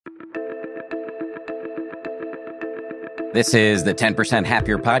This is the 10%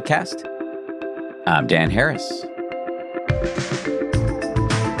 Happier Podcast. I'm Dan Harris.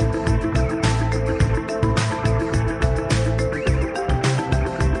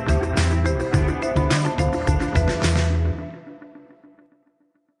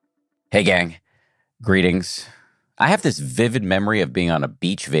 Hey, gang. Greetings. I have this vivid memory of being on a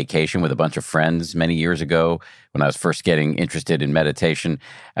beach vacation with a bunch of friends many years ago when I was first getting interested in meditation.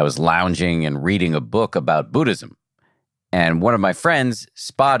 I was lounging and reading a book about Buddhism. And one of my friends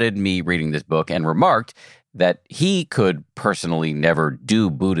spotted me reading this book and remarked that he could personally never do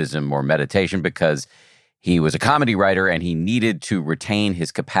Buddhism or meditation because he was a comedy writer and he needed to retain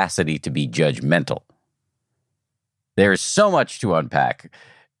his capacity to be judgmental. There's so much to unpack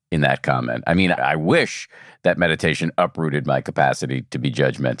in that comment. I mean, I wish that meditation uprooted my capacity to be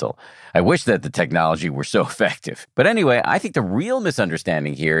judgmental. I wish that the technology were so effective. But anyway, I think the real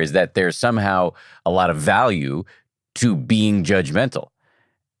misunderstanding here is that there's somehow a lot of value to being judgmental.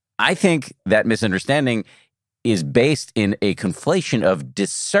 I think that misunderstanding is based in a conflation of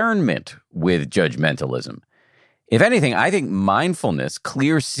discernment with judgmentalism. If anything, I think mindfulness,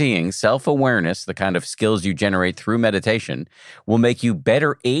 clear seeing, self-awareness, the kind of skills you generate through meditation, will make you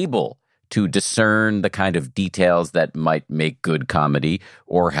better able to discern the kind of details that might make good comedy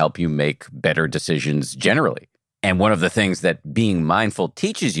or help you make better decisions generally. And one of the things that being mindful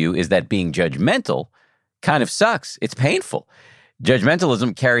teaches you is that being judgmental kind of sucks. It's painful.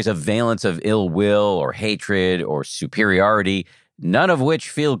 Judgmentalism carries a valence of ill will or hatred or superiority, none of which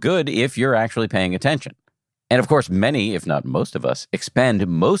feel good if you're actually paying attention. And of course, many, if not most of us, expend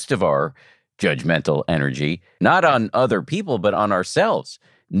most of our judgmental energy, not on other people, but on ourselves,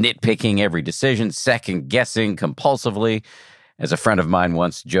 nitpicking every decision, second-guessing compulsively. As a friend of mine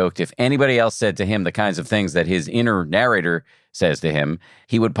once joked, if anybody else said to him the kinds of things that his inner narrator says to him,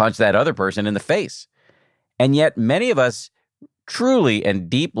 he would punch that other person in the face. And yet many of us truly and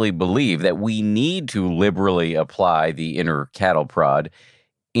deeply believe that we need to liberally apply the inner cattle prod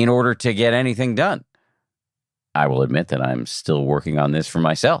in order to get anything done. I will admit that I'm still working on this for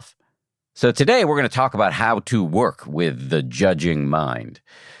myself. So today we're going to talk about how to work with the judging mind.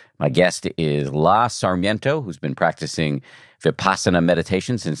 My guest is La Sarmiento, who's been practicing Vipassana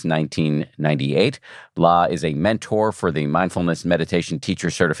meditation since 1998. La is a mentor for the Mindfulness Meditation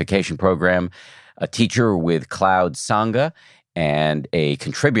Teacher Certification Program, a teacher with Cloud Sangha, and a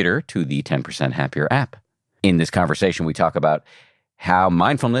contributor to the 10% Happier app. In this conversation, we talk about how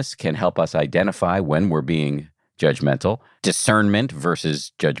mindfulness can help us identify when we're being judgmental, discernment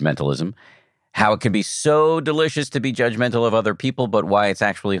versus judgmentalism, how it can be so delicious to be judgmental of other people, but why it's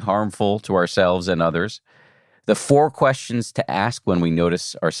actually harmful to ourselves and others, the 4 questions to ask when we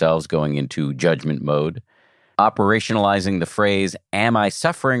notice ourselves going into judgment mode, operationalizing the phrase, "Am I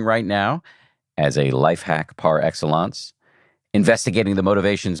suffering right now?" as a life hack par excellence, investigating the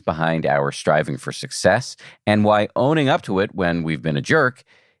motivations behind our striving for success, and why owning up to it when we've been a jerk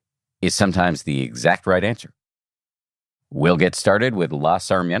is sometimes the exact right answer. We'll get started with La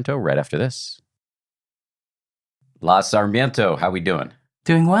Sarmiento right after this. La Sarmiento, how we doing?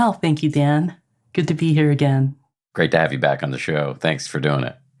 Doing well, thank you, Dan. Good to be here again. Great to have you back on the show. Thanks for doing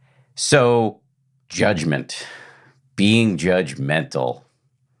it. So, judgment, being judgmental.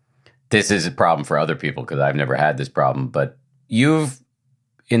 This is a problem for other people because I've never had this problem, but you've,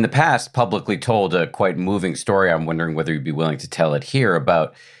 in the past, publicly told a quite moving story. I'm wondering whether you'd be willing to tell it here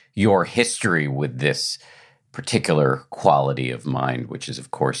about your history with this particular quality of mind, which is,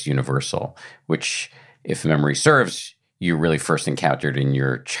 of course, universal, which, if memory serves, you really first encountered in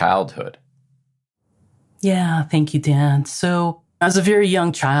your childhood. Yeah, thank you, Dan. So as a very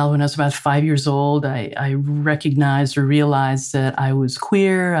young child, when I was about 5 years old, I recognized or realized that I was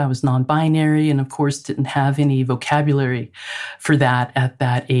queer, I was non-binary, and of course didn't have any vocabulary for that at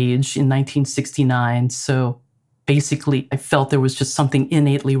that age in 1969. So basically, I felt there was just something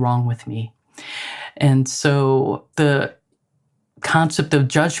innately wrong with me. And so the concept of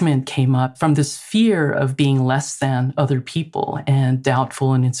judgment came up from this fear of being less than other people and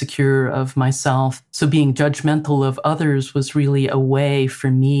doubtful and insecure of myself. So being judgmental of others was really a way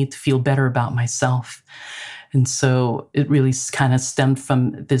for me to feel better about myself. And so it really kind of stemmed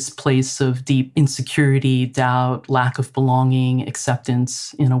from this place of deep insecurity, doubt, lack of belonging,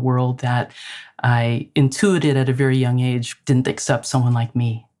 acceptance in a world that I intuited at a very young age didn't accept someone like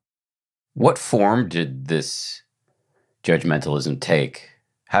me. What form did this judgmentalism take?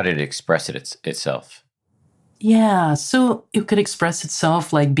 How did it express itself? Yeah, so it could express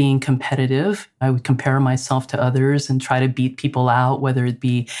itself like being competitive. I would compare myself to others and try to beat people out, whether it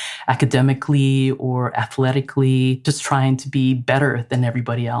be academically or athletically, just trying to be better than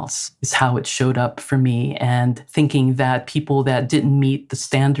everybody else is how it showed up for me. And thinking that people that didn't meet the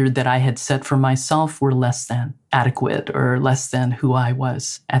standard that I had set for myself were less than adequate or less than who I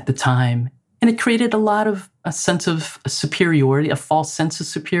was at the time. And it created a sense of superiority, a false sense of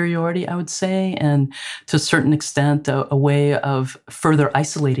superiority, I would say, and to a certain extent, a way of further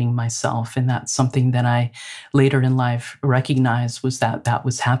isolating myself. And that's something that I later in life recognized was that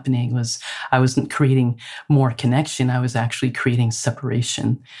was happening, was I wasn't creating more connection. I was actually creating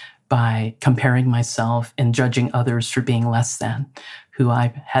separation by comparing myself and judging others for being less than who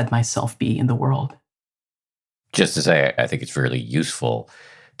I had myself be in the world. Just to say, I think it's really useful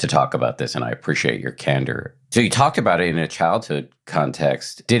to talk about this, and I appreciate your candor. So you talked about it in a childhood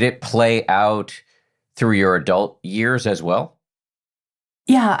context. Did it play out through your adult years as well?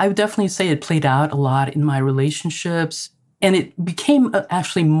 Yeah, I would definitely say it played out a lot in my relationships. And it became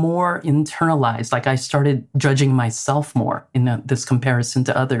actually more internalized. Like I started judging myself more in this comparison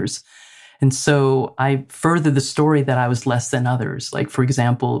to others. And so I furthered the story that I was less than others. Like, for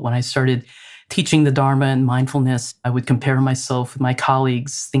example, when I started teaching the Dharma and mindfulness, I would compare myself with my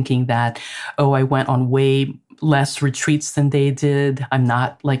colleagues, thinking that, oh, I went on way less retreats than they did. I'm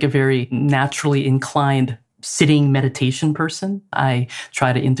not like a very naturally inclined sitting meditation person. I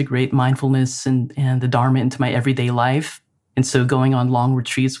try to integrate mindfulness and the Dharma into my everyday life. And so going on long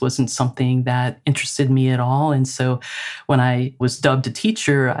retreats wasn't something that interested me at all. And so when I was dubbed a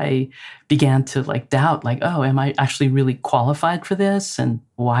teacher, I began to doubt, oh, am I actually really qualified for this? And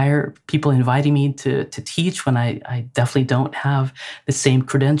why are people inviting me to teach when I definitely don't have the same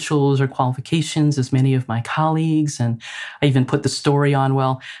credentials or qualifications as many of my colleagues? And I even put the story on,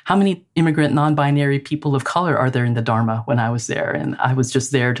 well, how many immigrant non-binary people of color are there in the Dharma when I was there? And I was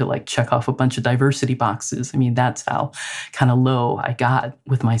just there to check off a bunch of diversity boxes. I mean, that's how kind of low I got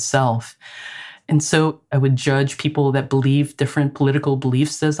with myself. And so I would judge people that believed different political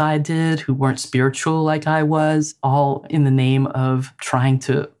beliefs as I did, who weren't spiritual like I was, all in the name of trying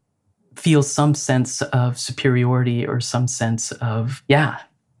to feel some sense of superiority or some sense of,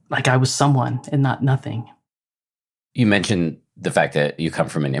 like I was someone and not nothing. You mentioned the fact that you come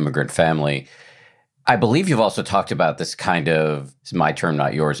from an immigrant family. I believe you've also talked about this kind of, it's my term,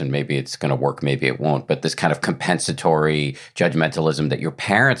 not yours, and maybe it's going to work, maybe it won't, but this kind of compensatory judgmentalism that your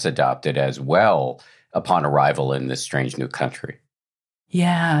parents adopted as well upon arrival in this strange new country.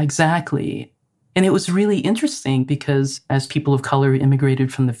 Yeah, exactly. And it was really interesting because as people of color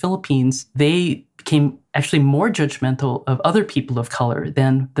immigrated from the Philippines, they became actually more judgmental of other people of color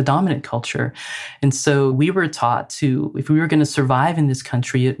than the dominant culture. And so we were taught to, if we were going to survive in this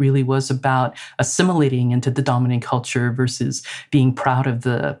country, it really was about assimilating into the dominant culture versus being proud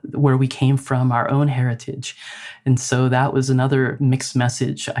of where we came from, our own heritage. And so that was another mixed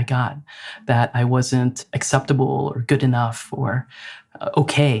message I got, that I wasn't acceptable or good enough or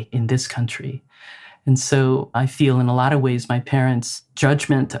okay in this country. And so I feel in a lot of ways my parents'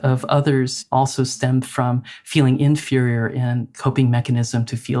 judgment of others also stemmed from feeling inferior and coping mechanism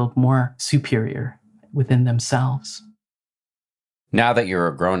to feel more superior within themselves. Now that you're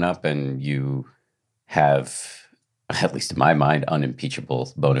a grown-up and you have, at least in my mind,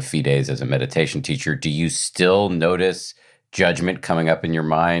 unimpeachable bona fides as a meditation teacher, do you still notice judgment coming up in your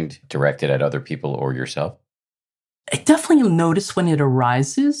mind directed at other people or yourself? I definitely notice when it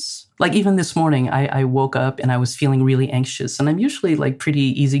arises. Like even this morning, I woke up and I was feeling really anxious. And I'm usually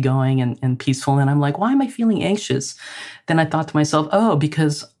pretty easygoing and peaceful. And I'm like, why am I feeling anxious? Then I thought to myself, oh,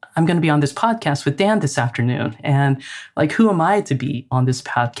 because I'm going to be on this podcast with Dan this afternoon. And who am I to be on this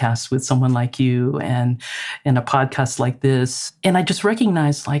podcast with someone like you and in a podcast like this? And I just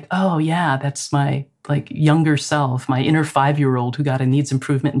recognized oh yeah, that's my younger self, my inner 5-year-old who got a needs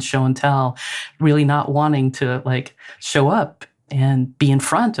improvement in show and tell, really not wanting to show up and be in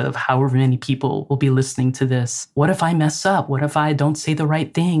front of however many people will be listening to this. What if I mess up? What if I don't say the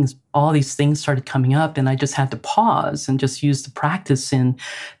right things? All these things started coming up and I just had to pause and just use the practice in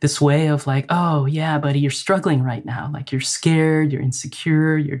this way of oh yeah, buddy, you're struggling right now. You're scared, you're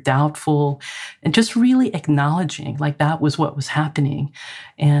insecure, you're doubtful, and just really acknowledging that was what was happening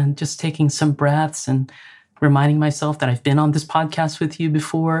and just taking some breaths and reminding myself that I've been on this podcast with you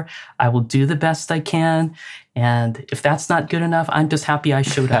before. I will do the best I can. And if that's not good enough, I'm just happy I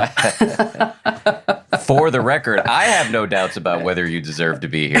showed up. For the record, I have no doubts about whether you deserve to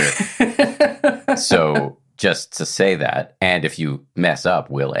be here. So just to say that, and if you mess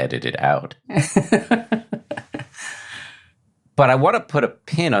up, we'll edit it out. But I want to put a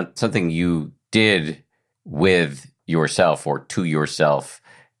pin on something you did with yourself or to yourself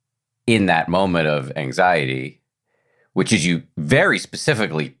in that moment of anxiety, which is you very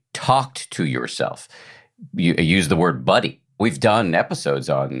specifically talked to yourself. You use the word buddy. We've done episodes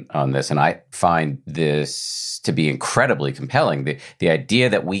on this, and I find this to be incredibly compelling. The idea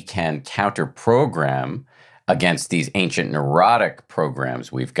that we can counter-program against these ancient neurotic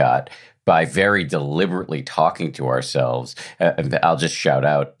programs we've got by very deliberately talking to ourselves. I'll just shout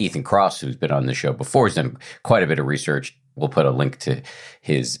out Ethan Kross, who's been on the show before. He's done quite a bit of research. We'll put a link to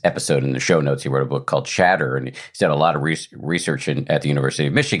his episode in the show notes. He wrote a book called Chatter, and he's done a lot of research at the University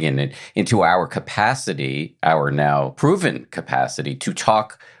of Michigan into our capacity, our now proven capacity to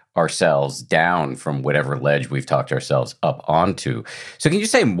talk ourselves down from whatever ledge we've talked ourselves up onto. So can you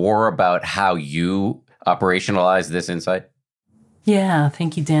say more about how you operationalize this insight? Yeah,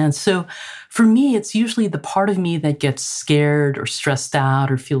 thank you, Dan. So for me, it's usually the part of me that gets scared or stressed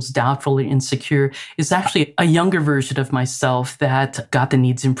out or feels doubtful or insecure is actually a younger version of myself that got the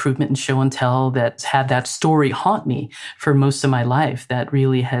needs improvement and show and tell, that's had that story haunt me for most of my life, that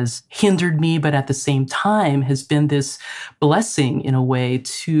really has hindered me, but at the same time has been this blessing in a way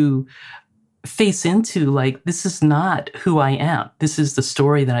to face into, like, this is not who I am. This is the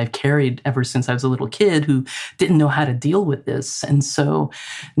story that I've carried ever since I was a little kid who didn't know how to deal with this. And so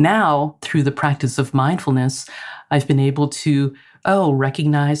now, through the practice of mindfulness, I've been able to,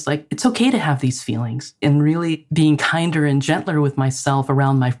 recognize, like, it's okay to have these feelings, and really being kinder and gentler with myself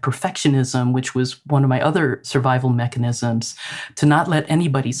around my perfectionism, which was one of my other survival mechanisms, to not let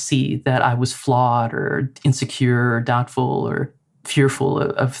anybody see that I was flawed or insecure or doubtful or fearful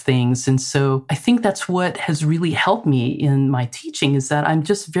of things. And so I think that's what has really helped me in my teaching, is that I'm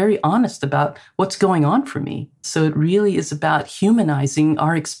just very honest about what's going on for me. So it really is about humanizing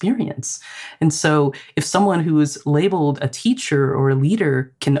our experience. And so if someone who is labeled a teacher or a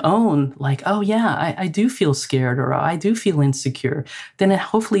leader can own, like, oh yeah, I do feel scared, or I do feel insecure, then it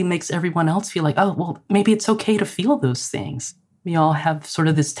hopefully makes everyone else feel like, oh, well, maybe it's okay to feel those things. We all have sort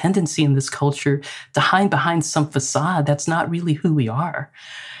of this tendency in this culture to hide behind some facade that's not really who we are.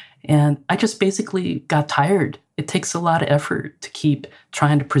 And I just basically got tired. It takes a lot of effort to keep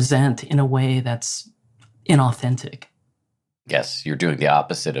trying to present in a way that's inauthentic. Yes, you're doing the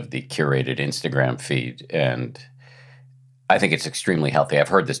opposite of the curated Instagram feed. And I think it's extremely healthy. I've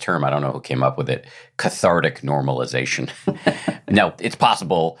heard this term, I don't know who came up with it, cathartic normalization. Now, it's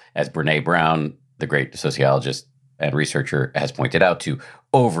possible, as Brené Brown, the great sociologist and researcher, has pointed out, to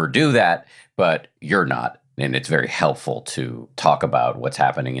overdo that, but you're not. And it's very helpful to talk about what's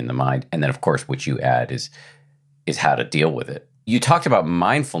happening in the mind. And then, of course, what you add is how to deal with it. You talked about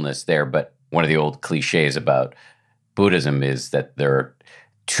mindfulness there, but one of the old cliches about Buddhism is that there are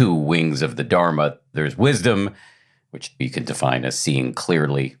two wings of the Dharma. There's wisdom, which you can define as seeing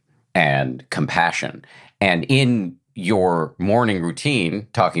clearly, and compassion. And in your morning routine,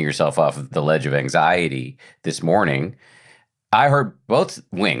 talking yourself off of the ledge of anxiety this morning, I heard both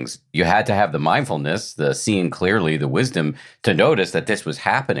wings. You had to have the mindfulness, the seeing clearly, the wisdom to notice that this was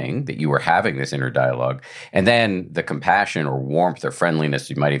happening, that you were having this inner dialogue. And then the compassion or warmth or friendliness,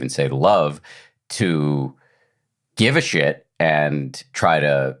 you might even say love, to give a shit and try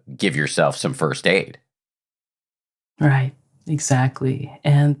to give yourself some first aid. Right. Exactly.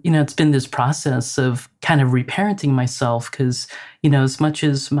 And, it's been this process of kind of reparenting myself because, as much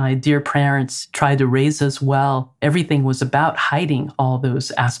as my dear parents tried to raise us well, everything was about hiding all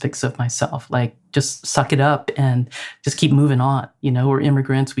those aspects of myself. Like, just suck it up and just keep moving on. We're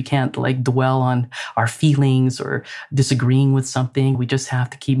immigrants. We can't dwell on our feelings or disagreeing with something. We just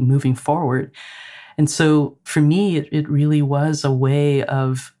have to keep moving forward. And so for me, it really was a way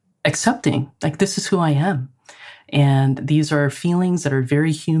of accepting, this is who I am. And these are feelings that are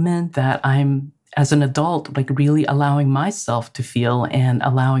very human that I'm, as an adult, really allowing myself to feel and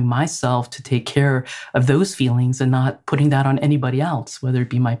allowing myself to take care of those feelings and not putting that on anybody else, whether it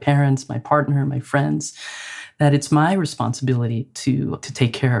be my parents, my partner, my friends, that it's my responsibility to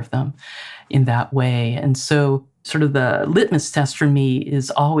take care of them in that way. And so sort of the litmus test for me is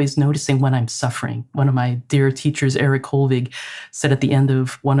always noticing when I'm suffering. One of my dear teachers, Eric Holvig, said at the end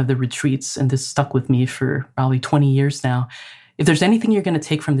of one of the retreats, and this stuck with me for probably 20 years now, if there's anything you're going to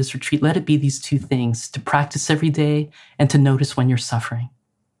take from this retreat, let it be these two things: to practice every day and to notice when you're suffering.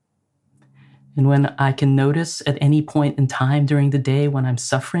 And when I can notice at any point in time during the day when I'm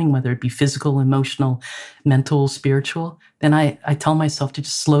suffering, whether it be physical, emotional, mental, spiritual, then I tell myself to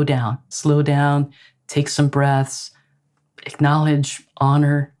just slow down, take some breaths, acknowledge,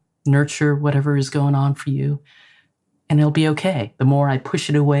 honor, nurture whatever is going on for you, and it'll be okay. The more I push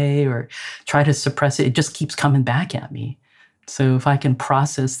it away or try to suppress it, it just keeps coming back at me. So if I can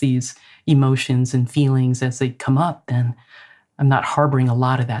process these emotions and feelings as they come up, then I'm not harboring a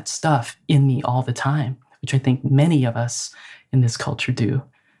lot of that stuff in me all the time, which I think many of us in this culture do.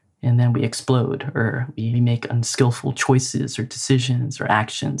 And then we explode, or we make unskillful choices or decisions or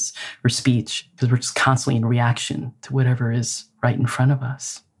actions or speech because we're just constantly in reaction to whatever is right in front of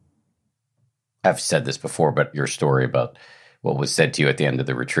us. I've said this before, but your story about what was said to you at the end of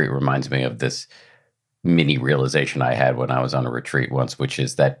the retreat reminds me of this mini realization I had when I was on a retreat once, which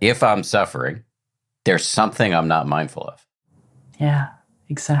is that if I'm suffering, there's something I'm not mindful of. Yeah,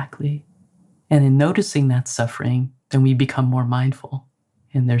 exactly. And in noticing that suffering, then we become more mindful.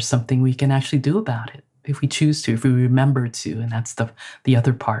 And there's something we can actually do about it if we choose to, if we remember to. And that's the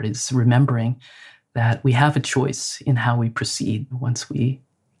other part, is remembering that we have a choice in how we proceed once we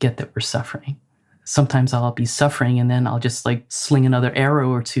get that we're suffering. Sometimes I'll be suffering and then I'll just like sling another arrow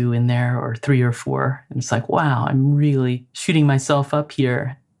or two in there, or 3 or 4. And it's like, wow, I'm really shooting myself up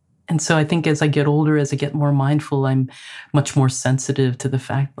here. And so I think as I get older, as I get more mindful, I'm much more sensitive to the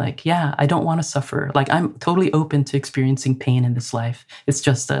fact, like, yeah, I don't want to suffer. Like, I'm totally open to experiencing pain in this life. It's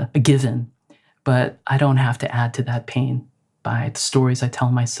just a given. But I don't have to add to that pain by the stories I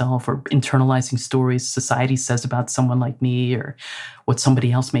tell myself, or internalizing stories society says about someone like me, or what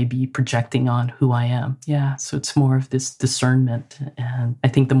somebody else may be projecting on who I am. Yeah, so it's more of this discernment. And I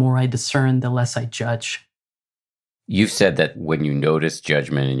think the more I discern, the less I judge. You've said that when you notice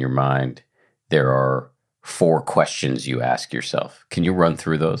judgment in your mind, there are 4 questions you ask yourself. Can you run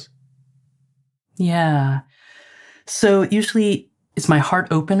through those? Yeah. So usually, is my heart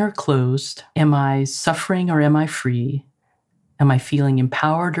open or closed? Am I suffering or am I free? Am I feeling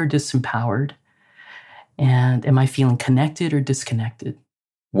empowered or disempowered? And am I feeling connected or disconnected?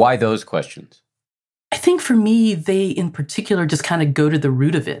 Why those questions? I think for me, they in particular just kind of go to the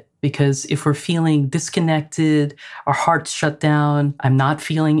root of it. Because if we're feeling disconnected, our heart's shut down, I'm not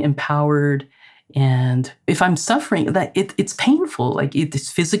feeling empowered. And if I'm suffering, that it's painful. Like,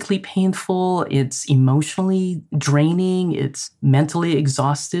 it's physically painful, it's emotionally draining, it's mentally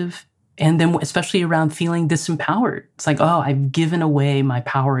exhaustive. And then especially around feeling disempowered. It's like, oh, I've given away my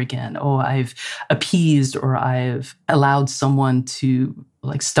power again. Oh, I've appeased, or I've allowed someone to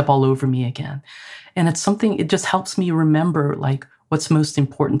like step all over me again. And it's something, it just helps me remember like what's most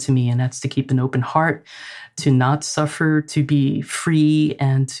important to me. And that's to keep an open heart, to not suffer, to be free,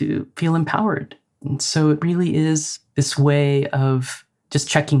 and to feel empowered. And so it really is this way of just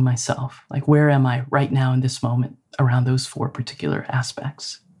checking myself. Like, where am I right now in this moment around those 4 particular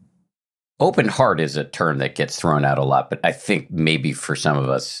aspects? Open heart is a term that gets thrown out a lot, but I think maybe for some of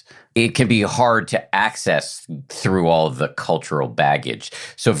us, it can be hard to access through all the cultural baggage.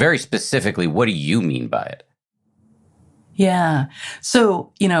 So very specifically, what do you mean by it? Yeah.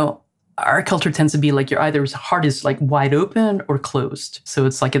 So, our culture tends to be like your heart is like wide open or closed. So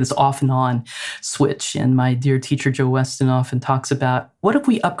it's like this off and on switch. And my dear teacher, Joe Weston, often talks about, what if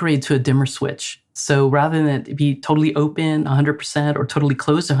we upgrade to a dimmer switch? So rather than it be totally open 100% or totally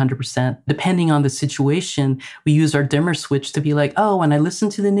closed 100%, depending on the situation, we use our dimmer switch to be like, oh, when I listen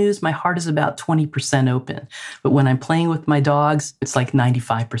to the news, my heart is about 20% open. But when I'm playing with my dogs, it's like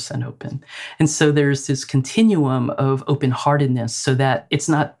 95% open. And so there's this continuum of open-heartedness, so that it's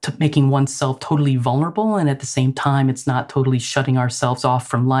not making oneself totally vulnerable, and at the same time, it's not totally shutting ourselves off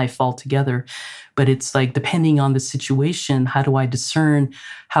from life altogether. But it's like, depending on the situation, how do I discern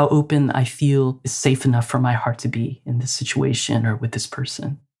how open I feel is safe enough for my heart to be in this situation or with this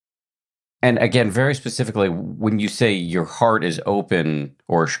person? And again, very specifically, when you say your heart is open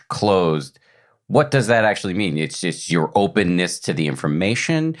or closed, what does that actually mean? It's just your openness to the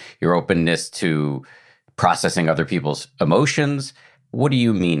information, your openness to processing other people's emotions. What do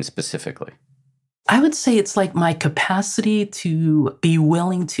you mean specifically? I would say it's like my capacity to be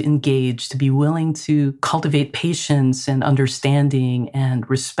willing to engage, to be willing to cultivate patience and understanding and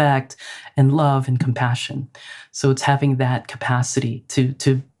respect and love and compassion. So it's having that capacity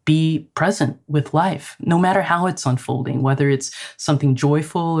to be present with life, no matter how it's unfolding, whether it's something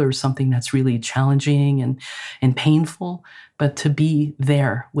joyful or something that's really challenging and painful, but to be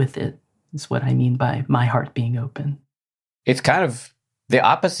there with it is what I mean by my heart being open. It's kind of the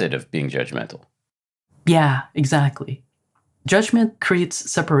opposite of being judgmental. Yeah, exactly. Judgment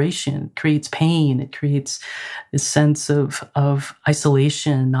creates separation, creates pain, it creates this sense of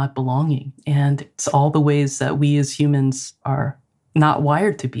isolation, not belonging. And it's all the ways that we as humans are not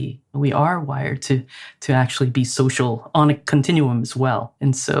wired to be. We are wired to actually be social on a continuum as well.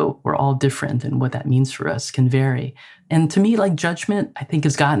 And so we're all different, and what that means for us can vary. And to me, like judgment, I think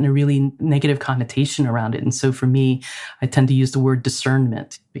has gotten a really negative connotation around it. And so for me, I tend to use the word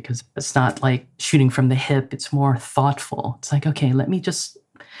discernment because it's not like shooting from the hip. It's more thoughtful. It's like, okay, let me just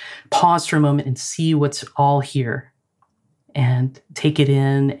pause for a moment and see what's all here and take it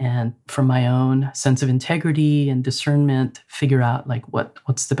in, and from my own sense of integrity and discernment, figure out like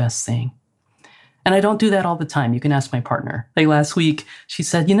what's the best thing. And I don't do that all the time. You can ask my partner. Like last week, she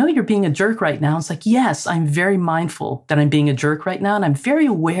said, you're being a jerk right now. It's like, yes, I'm very mindful that I'm being a jerk right now. And I'm very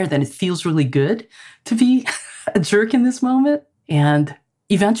aware that it feels really good to be a jerk in this moment. And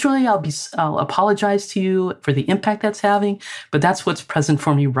eventually I'll apologize to you for the impact that's having, but that's what's present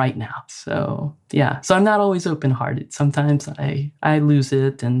for me right now. So yeah, so I'm not always open-hearted. Sometimes I lose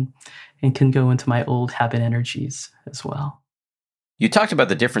it and can go into my old habit energies as well. You talked about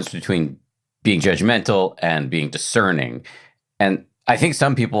the difference between being judgmental and being discerning. And I think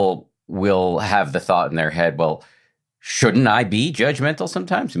some people will have the thought in their head, well, shouldn't I be judgmental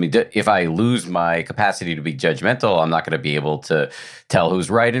sometimes? I mean, if I lose my capacity to be judgmental, I'm not going to be able to tell who's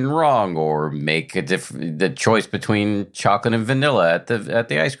right and wrong, or make the choice between chocolate and vanilla at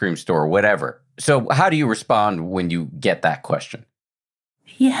the ice cream store, whatever. So how do you respond when you get that question?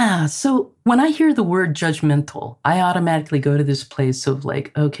 Yeah. So when I hear the word judgmental, I automatically go to this place of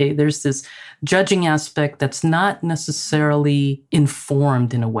like, okay, there's this judging aspect that's not necessarily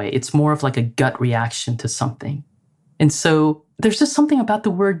informed in a way. It's more of like a gut reaction to something. And so there's just something about the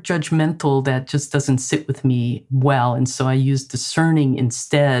word judgmental that just doesn't sit with me well. And so I use discerning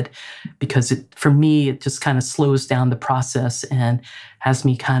instead, because for me, it just kind of slows down the process and has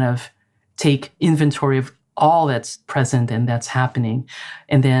me kind of take inventory of all that's present and that's happening,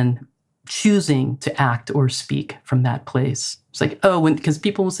 and then choosing to act or speak from that place. It's like, because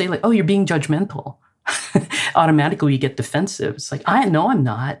people will say like, oh, you're being judgmental. Automatically you get defensive. It's like, I know I'm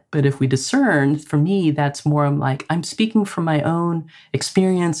not. But if we discern, for me, that's more like, I'm speaking from my own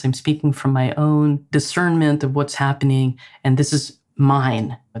experience. I'm speaking from my own discernment of what's happening. And this is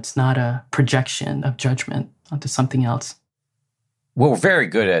mine. It's not a projection of judgment onto something else. Well, we're very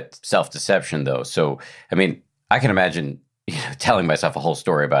good at self-deception, though. So, I mean, I can imagine telling myself a whole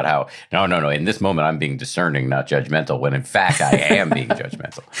story about how, no, in this moment, I'm being discerning, not judgmental, when in fact, I am being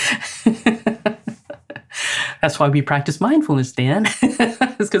judgmental. That's why we practice mindfulness, Dan.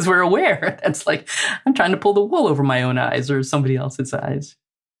 It's because we're aware. That's like, I'm trying to pull the wool over my own eyes or somebody else's eyes.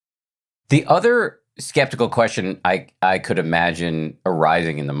 The other skeptical question I could imagine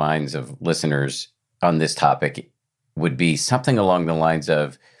arising in the minds of listeners on this topic would be something along the lines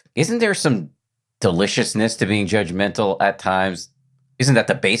of, isn't there some deliciousness to being judgmental at times? Isn't that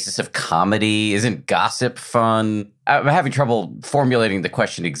the basis of comedy? Isn't gossip fun? I'm having trouble formulating the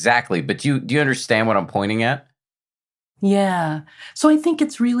question exactly, but do you understand what I'm pointing at? Yeah. So I think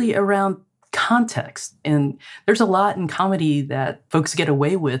it's really around context. And there's a lot in comedy that folks get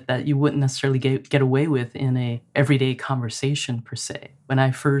away with that you wouldn't necessarily get away with in a everyday conversation per se. When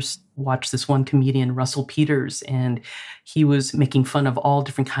I first watched this one comedian, Russell Peters, and he was making fun of all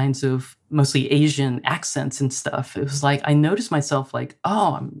different kinds of mostly Asian accents and stuff, it was like, I noticed myself like,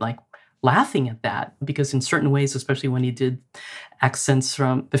 oh, I'm like laughing at that, because in certain ways, especially when he did accents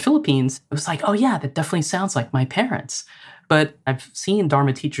from the Philippines, it was like, oh yeah, that definitely sounds like my parents. But I've seen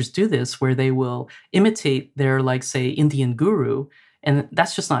Dharma teachers do this where they will imitate their, like, say, Indian guru, and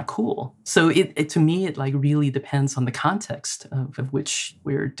that's just not cool. So it to me, it like really depends on the context of which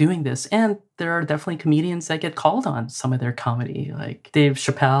we're doing this. And there are definitely comedians that get called on some of their comedy, like Dave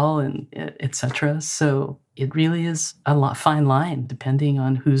Chappelle and et cetera. So it really is a fine line depending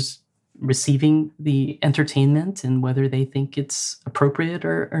on who's receiving the entertainment and whether they think it's appropriate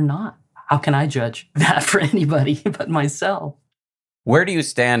or not. How can I judge that for anybody but myself? Where do you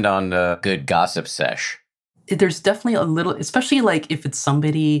stand on the good gossip sesh? There's definitely a little, especially like if it's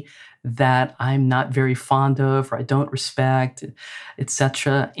somebody that I'm not very fond of or I don't respect,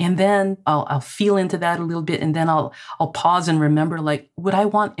 etc. And then I'll feel into that a little bit, and then I'll pause and remember, like, would I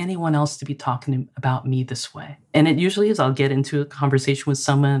want anyone else to be talking about me this way? And it usually is. I'll get into a conversation with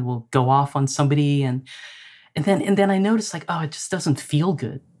someone, we'll go off on somebody, and then I notice, like, oh, it just doesn't feel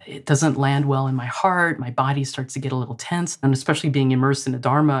good. It doesn't land well in my heart. My body starts to get a little tense. And especially being immersed in the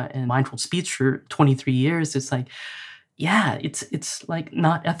Dharma and mindful speech for 23 years, it's like, yeah, it's like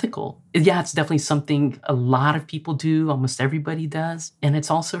not ethical. Yeah, it's definitely something a lot of people do. Almost everybody does. And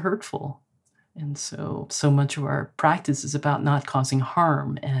it's also hurtful. And so much of our practice is about not causing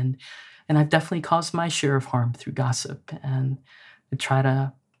harm. And I've definitely caused my share of harm through gossip. And I try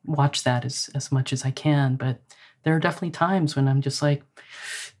to watch that as much as I can. But there are definitely times when I'm just like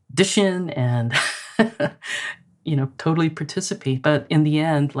dishing and, totally participate. But in the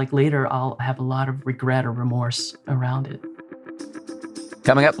end, like later, I'll have a lot of regret or remorse around it.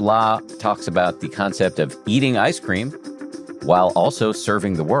 Coming up, La talks about the concept of eating ice cream while also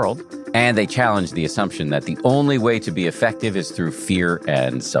serving the world. And they challenge the assumption that the only way to be effective is through fear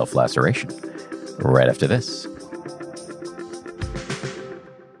and self-laceration. Right after this.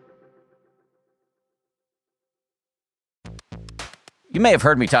 You may have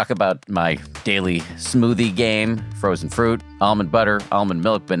heard me talk about my daily smoothie game, frozen fruit, almond butter, almond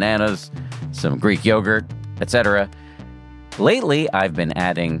milk, bananas, some Greek yogurt, etc. Lately, I've been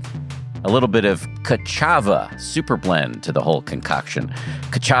adding a little bit of Kachava super blend to the whole concoction.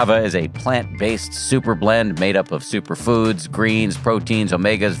 Kachava is a plant-based super blend made up of superfoods, greens, proteins,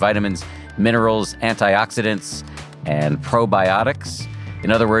 omegas, vitamins, minerals, antioxidants, and probiotics.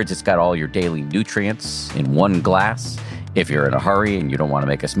 In other words, it's got all your daily nutrients in one glass. If you're in a hurry and you don't want to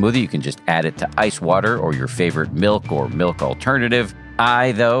make a smoothie, you can just add it to ice water or your favorite milk or milk alternative.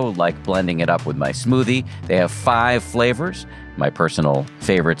 I, though, like blending it up with my smoothie. They have 5 flavors. My personal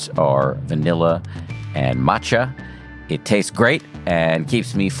favorites are vanilla and matcha. It tastes great and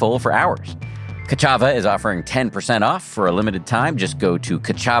keeps me full for hours. Kachava is offering 10% off for a limited time. Just go to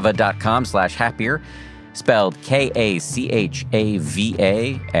kachava.com/happier, spelled Kachava,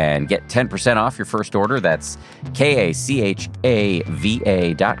 and get 10% off your first order. That's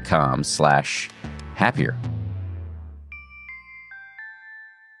kachava.com/happier.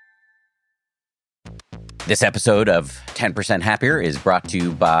 This episode of 10% Happier is brought to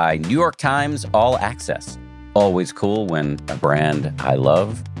you by New York Times All Access. Always cool when a brand I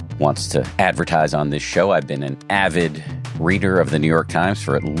love wants to advertise on this show. I've been an avid reader of the New York Times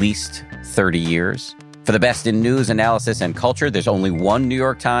for at least 30 years. For the best in news, analysis, and culture, there's only one New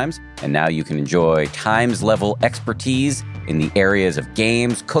York Times, and now you can enjoy Times-level expertise in the areas of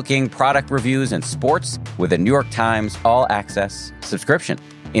games, cooking, product reviews, and sports with a New York Times All Access subscription.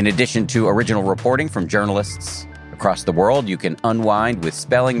 In addition to original reporting from journalists across the world, you can unwind with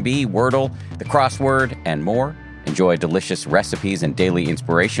Spelling Bee, Wordle, the crossword, and more. Enjoy delicious recipes and daily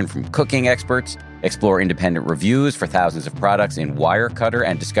inspiration from cooking experts. Explore independent reviews for thousands of products in Wirecutter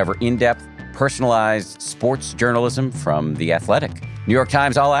and discover in-depth, personalized sports journalism from The Athletic. New York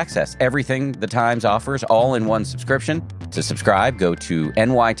Times All Access, everything the Times offers, all in one subscription. To subscribe, go to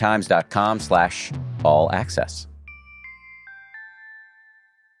nytimes.com/allaccess.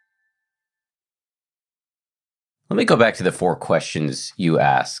 Let me go back to the 4 questions you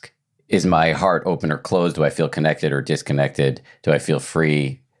ask. Is my heart open or closed? Do I feel connected or disconnected? Do I feel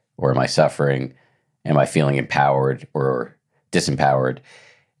free or am I suffering? Am I feeling empowered or disempowered?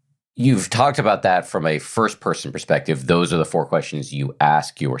 You've talked about that from a first-person perspective. Those are the 4 questions you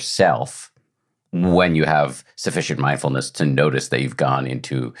ask yourself when you have sufficient mindfulness to notice that you've gone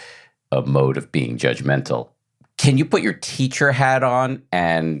into a mode of being judgmental. Can you put your teacher hat on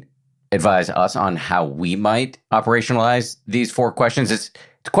and advise us on how we might operationalize these 4 questions? It's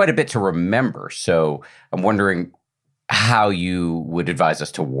quite a bit to remember. So I'm wondering how you would advise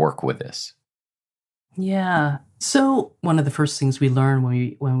us to work with this. Yeah. So one of the first things we learn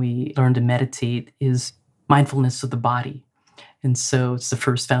when we learn to meditate is mindfulness of the body. And so it's the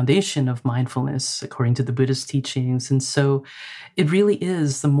first foundation of mindfulness, according to the Buddhist teachings. And so it really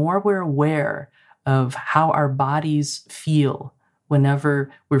is, the more we're aware of how our bodies feel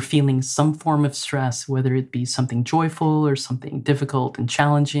whenever we're feeling some form of stress, whether it be something joyful or something difficult and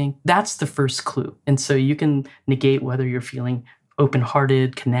challenging, that's the first clue. And so you can negate whether you're feeling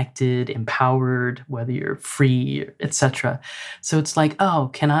open-hearted, connected, empowered, whether you're free, etc. So it's like, oh,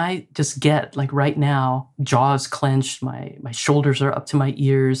 can I just get, like right now, jaws clenched, my shoulders are up to my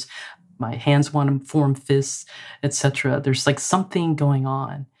ears, my hands want to form fists, etc. There's like something going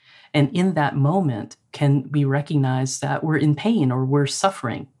on. And in that moment, can we recognize that we're in pain or we're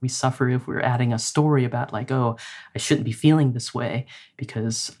suffering? We suffer if we're adding a story about like, oh, I shouldn't be feeling this way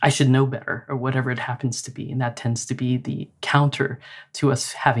because I should know better or whatever it happens to be. And that tends to be the counter to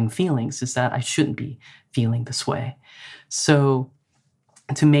us having feelings, is that I shouldn't be feeling this way. So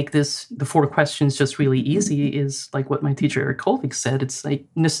to make the 4 questions just really easy is like what my teacher Eric Kolvig said. It's like,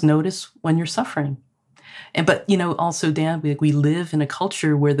 just notice when you're suffering. But, also, Dan, we live in a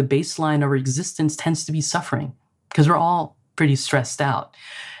culture where the baseline of our existence tends to be suffering because we're all pretty stressed out.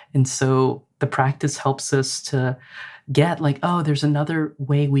 And so the practice helps us to get like, oh, there's another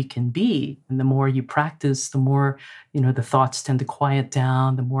way we can be. And the more you practice, the more, the thoughts tend to quiet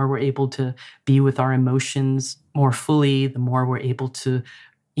down, the more we're able to be with our emotions more fully, the more we're able to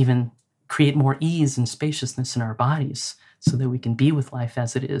even create more ease and spaciousness in our bodies so that we can be with life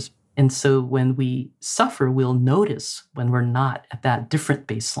as it is. And so when we suffer, we'll notice when we're not at that different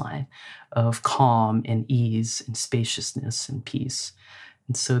baseline of calm and ease and spaciousness and peace.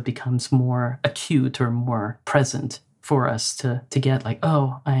 And so it becomes more acute or more present for us to get like,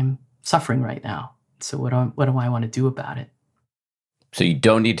 oh, I'm suffering right now. So what do I want to do about it? So you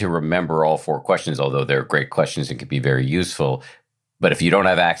don't need to remember all 4 questions, although they're great questions and can be very useful. But if you don't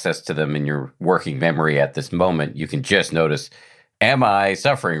have access to them in your working memory at this moment, you can just notice, am I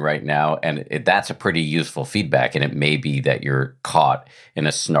suffering right now? And that's a pretty useful feedback. And it may be that you're caught in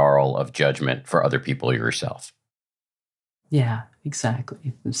a snarl of judgment for other people or yourself. Yeah,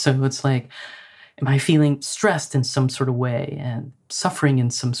 exactly. So it's like, am I feeling stressed in some sort of way and suffering in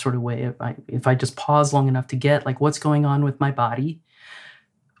some sort of way? If I just pause long enough to get like what's going on with my body,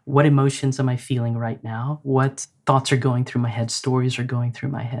 what emotions am I feeling right now? What thoughts are going through my head? Stories are going through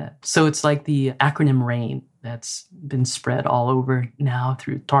my head. So it's like the acronym RAIN that's been spread all over now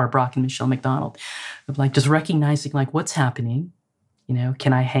through Tara Brach and Michelle McDonald, of like just recognizing like what's happening.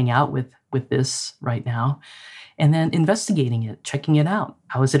 Can I hang out with this right now? And then investigating it, checking it out.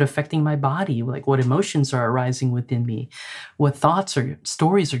 How is it affecting my body? Like what emotions are arising within me? What thoughts or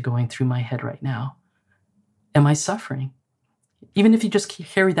stories are going through my head right now? Am I suffering? Even if you just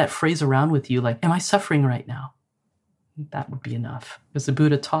carry that phrase around with you, like, am I suffering right now? That would be enough. Because the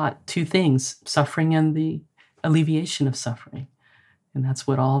Buddha taught 2 things, suffering and the alleviation of suffering. And that's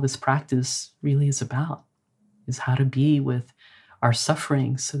what all this practice really is about, is how to be with our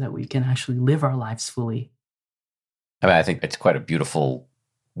suffering so that we can actually live our lives fully. I mean, I think it's quite a beautiful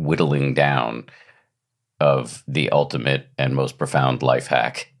whittling down of the ultimate and most profound life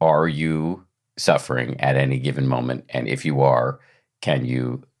hack. Are you suffering at any given moment? And if you are, can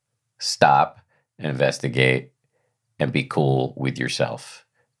you stop, investigate, and be cool with yourself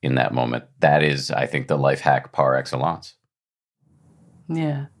in that moment? That is, I think, the life hack par excellence.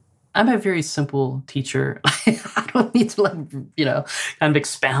 Yeah. I'm a very simple teacher. I don't need to kind of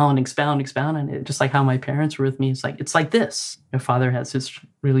expound on it. Just like how my parents were with me. It's like this. My father has this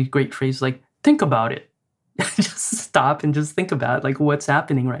really great phrase, like, think about it. Just stop and just think about like what's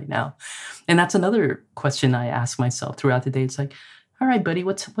happening right now. And that's another question I ask myself throughout the day. It's like, all right, buddy,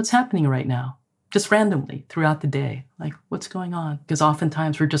 what's happening right now? Just randomly throughout the day. Like, what's going on? Because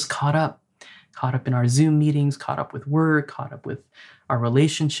oftentimes we're just caught up in our Zoom meetings, caught up with work, caught up with our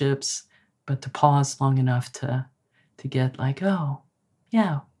relationships. But to pause long enough to get like, oh,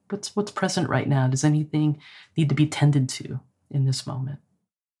 yeah, what's present right now? Does anything need to be tended to in this moment?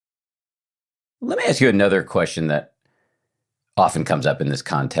 Let me ask you another question that often comes up in this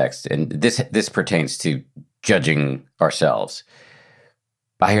context, and this pertains to judging ourselves.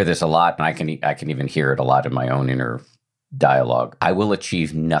 I hear this a lot, and I can even hear it a lot in my own inner dialogue. I will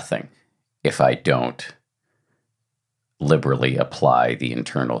achieve nothing if I don't liberally apply the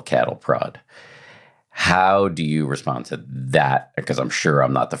internal cattle prod. How do you respond to that? Because I'm sure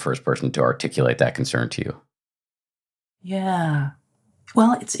I'm not the first person to articulate that concern to you. Yeah.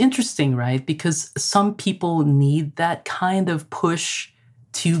 Well, it's interesting, right? Because some people need that kind of push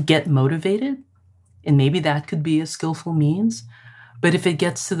to get motivated, and maybe that could be a skillful means. But if it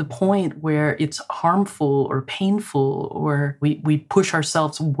gets to the point where it's harmful or painful, or we push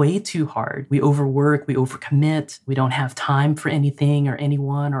ourselves way too hard, we overwork, we overcommit, we don't have time for anything or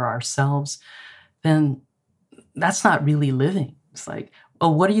anyone or ourselves, then that's not really living. It's like,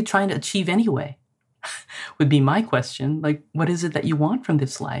 well, what are you trying to achieve anyway? Would be my question. Like, what is it that you want from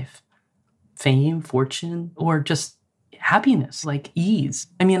this life? Fame, fortune, or just happiness, like ease?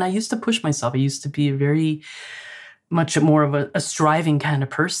 I mean, I used to push myself. I used to be a very much more of a striving kind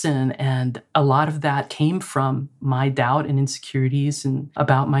of person. And a lot of that came from my doubt and insecurities and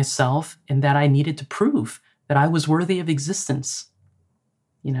about myself, and that I needed to prove that I was worthy of existence,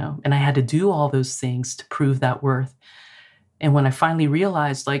 and I had to do all those things to prove that worth. And when I finally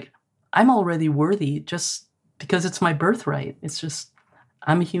realized, like, I'm already worthy just because it's my birthright. It's just,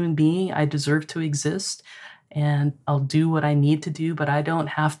 I'm a human being. I deserve to exist, and I'll do what I need to do, but I don't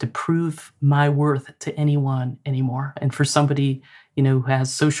have to prove my worth to anyone anymore. And for somebody, who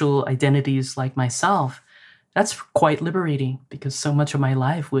has social identities like myself, that's quite liberating, because so much of my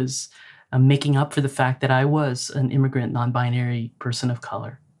life was making up for the fact that I was an immigrant, non-binary person of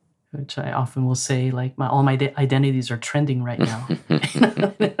color, which I often will say, like, all my identities are trending right now.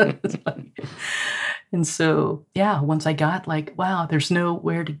 And so, yeah, once I got like, wow, there's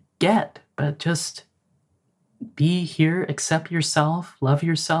nowhere to get, but just be here, accept yourself, love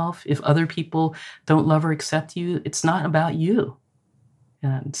yourself. If other people don't love or accept you, it's not about you.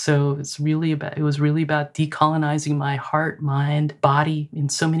 And so it was really about decolonizing my heart, mind, body in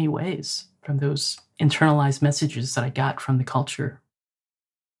so many ways from those internalized messages that I got from the culture.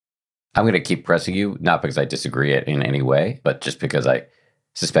 I'm going to keep pressing you, not because I disagree in any way, but just because I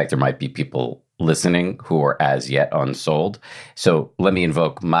suspect there might be people listening who are as yet unsold. So let me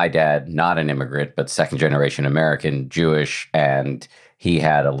invoke my dad, not an immigrant, but second generation American, Jewish. And he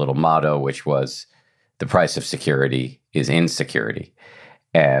had a little motto, which was the price of security is insecurity.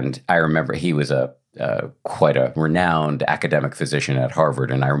 And I remember he was quite a renowned academic physician at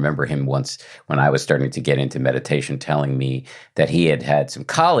Harvard. And I remember him once when I was starting to get into meditation telling me that he had had some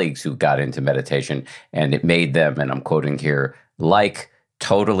colleagues who got into meditation and it made them, and I'm quoting here, like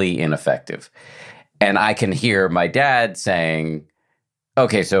totally ineffective. And I can hear my dad saying,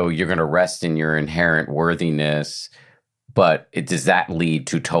 okay, so you're going to rest in your inherent worthiness, but does that lead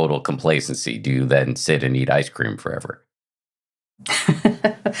to total complacency? Do you then sit and eat ice cream forever?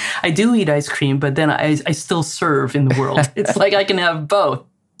 I do eat ice cream, but then I still serve in the world. It's like I can have both.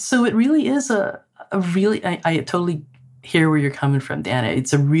 So it really is a really, I totally hear where you're coming from, Dana.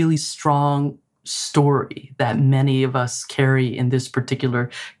 It's a really strong story that many of us carry in this particular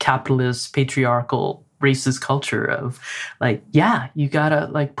capitalist, patriarchal, racist culture of like, yeah, you gotta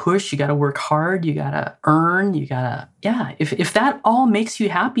like push, you gotta work hard, you gotta earn, you gotta, yeah. If that all makes you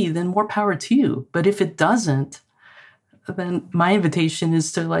happy, then more power to you. But if it doesn't, then my invitation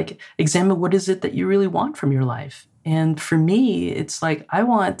is to like examine what is it that you really want from your life. And for me, it's like I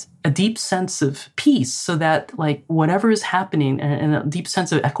want a deep sense of peace so that like whatever is happening and a deep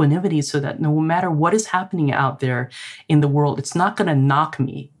sense of equanimity so that no matter what is happening out there in the world, it's not going to knock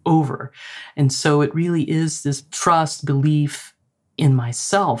me over. And so it really is this trust, belief in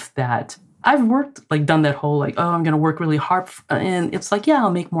myself that I've done that whole like, oh, I'm going to work really hard. And it's like, yeah,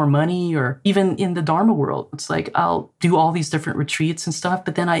 I'll make more money. Or even in the Dharma world, it's like, I'll do all these different retreats and stuff.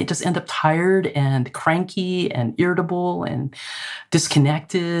 But then I just end up tired and cranky and irritable and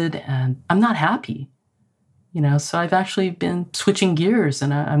disconnected. And I'm not happy. So I've actually been switching gears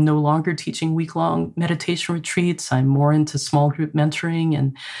and I'm no longer teaching week-long meditation retreats. I'm more into small group mentoring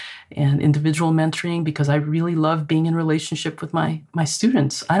and individual mentoring because I really love being in relationship with my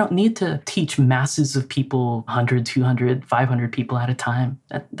students. I don't need to teach masses of people, 100, 200, 500 people at a time.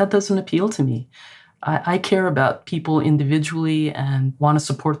 That doesn't appeal to me. I care about people individually and want to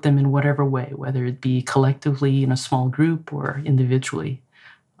support them in whatever way, whether it be collectively in a small group or individually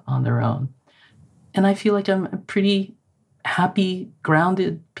on their own. And I feel like I'm a pretty happy,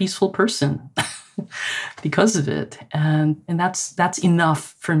 grounded, peaceful person because of it. And that's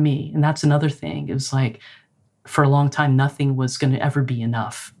enough for me. And that's another thing. It was like, for a long time, nothing was going to ever be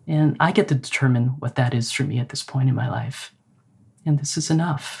enough. And I get to determine what that is for me at this point in my life. And this is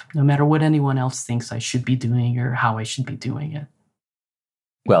enough, no matter what anyone else thinks I should be doing or how I should be doing it.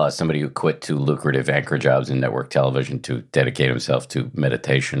 Well, as somebody who quit two lucrative anchor jobs in network television to dedicate himself to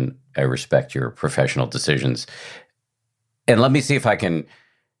meditation, I respect your professional decisions. And let me see if I can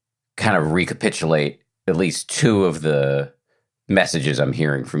kind of recapitulate at least two of the messages I'm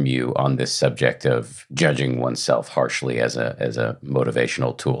hearing from you on this subject of judging oneself harshly as a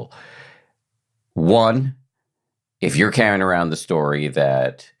motivational tool. One, if you're carrying around the story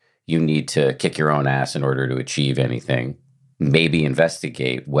that you need to kick your own ass in order to achieve anything, maybe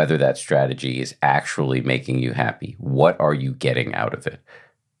investigate whether that strategy is actually making you happy. What are you getting out of it?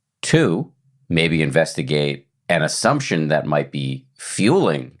 Two, maybe investigate an assumption that might be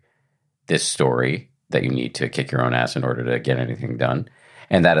fueling this story that you need to kick your own ass in order to get anything done.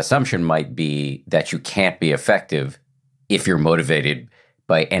 And that assumption might be that you can't be effective if you're motivated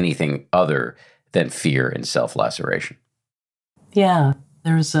by anything other than fear and self-laceration. Yeah,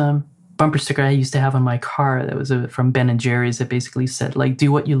 there's a bumper sticker I used to have on my car that was from Ben & Jerry's that basically said, like,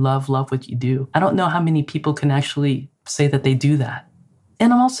 do what you love what you do. I don't know how many people can actually say that they do that.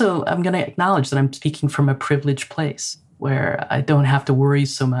 And I'm going to acknowledge that I'm speaking from a privileged place where I don't have to worry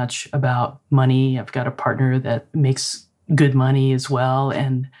so much about money. I've got a partner that makes good money as well.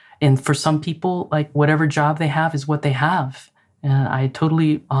 And for some people, like whatever job they have is what they have. And I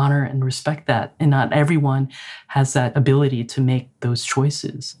totally honor and respect that. And not everyone has that ability to make those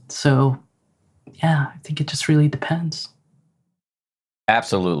choices. So, yeah, I think it just really depends.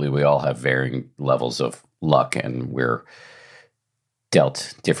 Absolutely. We all have varying levels of luck, and we're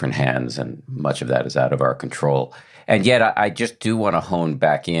dealt different hands, and much of that is out of our control. And yet I just do want to hone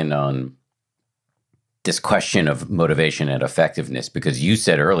back in on this question of motivation and effectiveness, because you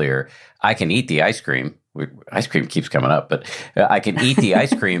said earlier, I can eat the ice cream. Ice cream keeps coming up, but I can eat the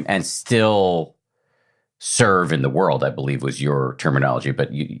ice cream and still serve in the world, I believe was your terminology,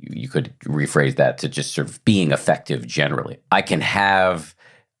 but you could rephrase that to just sort of being effective generally. I can have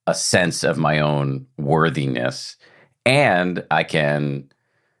a sense of my own worthiness, and I can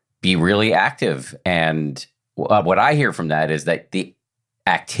be really active. And what I hear from that is that the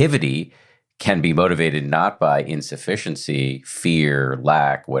activity can be motivated not by insufficiency, fear,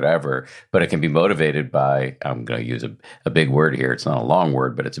 lack, whatever, but it can be motivated by, I'm going to use a big word here. It's not a long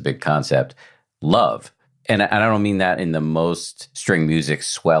word, but it's a big concept, love. And I don't mean that in the most string music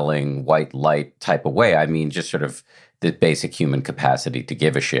swelling, white light type of way. I mean just sort of the basic human capacity to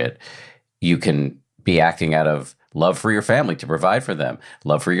give a shit. You can be acting out of love for your family to provide for them,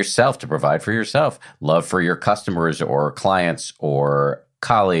 love for yourself to provide for yourself, love for your customers or clients or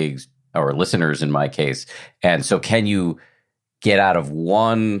colleagues or listeners in my case. And so can you get out of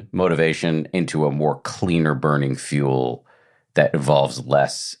one motivation into a more cleaner burning fuel that involves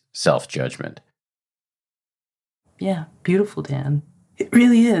less self-judgment? Yeah, beautiful, Dan. It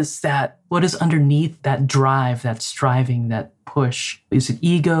really is that what is underneath that drive, that striving, that push. Is it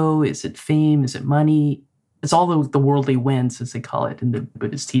ego? Is it fame? Is it money? It's all the worldly winds, as they call it in the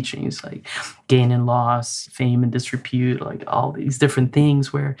Buddhist teachings, like gain and loss, fame and disrepute, like all these different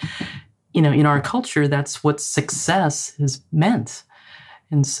things where, in our culture, that's what success has meant.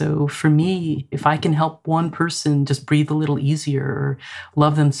 And so for me, if I can help one person just breathe a little easier or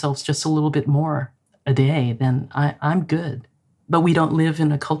love themselves just a little bit more a day, then I'm good. But we don't live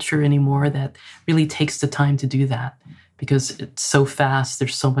in a culture anymore that really takes the time to do that because it's so fast.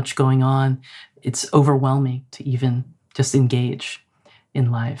 There's so much going on. It's overwhelming to even just engage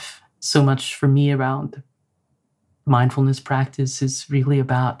in life. So much for me around mindfulness practice is really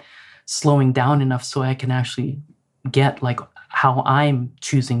about slowing down enough so I can actually get like how I'm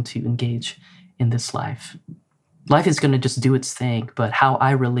choosing to engage in this life. Life is going to just do its thing, but how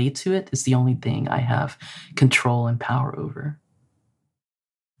I relate to it is the only thing I have control and power over.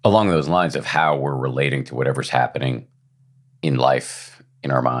 Along those lines of how we're relating to whatever's happening in life,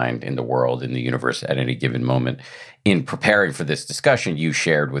 in our mind, in the world, in the universe at any given moment, in preparing for this discussion, you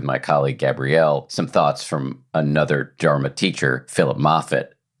shared with my colleague Gabrielle some thoughts from another Dharma teacher, Philip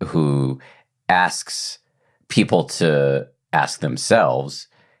Moffitt, who asks people to ask themselves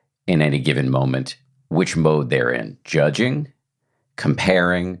in any given moment which mode they're in, judging,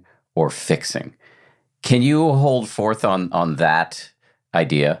 comparing, or fixing. Can you hold forth on that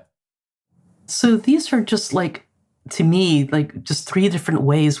idea? So these are just like, to me, like just three different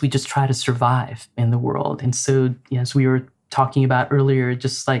ways we just try to survive in the world. And so, as we were talking about earlier,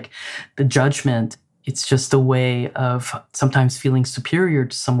 just like the judgment, it's just a way of sometimes feeling superior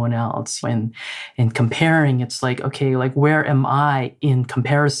to someone else. And comparing, it's like, okay, like where am I in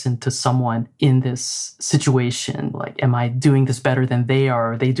comparison to someone in this situation? Like, am I doing this better than they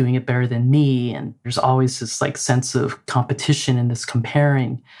are? Are they doing it better than me? And there's always this like sense of competition in this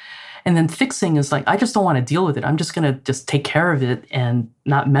comparing. And then fixing is like, I just don't want to deal with it. I'm just going to just take care of it and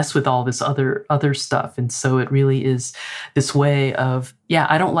not mess with all this other stuff. And so it really is this way of, yeah,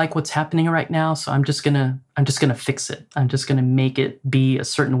 I don't like what's happening right now, so I'm just going to fix it. I'm just going to make it be a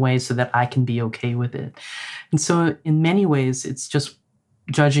certain way so that I can be okay with it. And so in many ways, it's just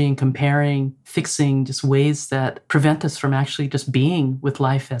judging, comparing, fixing, just ways that prevent us from actually just being with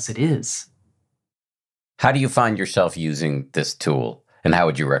life as it is. How do you find yourself using this tool? And how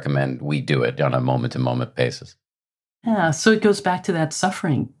would you recommend we do it on a moment-to-moment basis? Yeah, so it goes back to that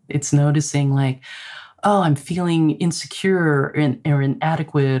suffering. It's noticing like, oh, I'm feeling insecure or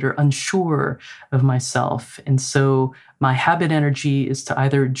inadequate or unsure of myself. And so my habit energy is to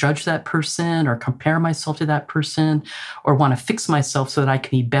either judge that person or compare myself to that person or want to fix myself so that I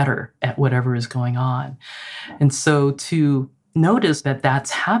can be better at whatever is going on. And so to notice that that's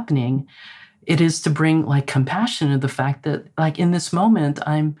happening, it is to bring like compassion to the fact that like in this moment,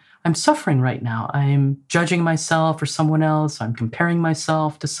 I'm suffering right now. I'm judging myself or someone else. I'm comparing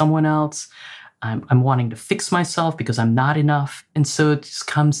myself to someone else. I'm wanting to fix myself because I'm not enough. And so it just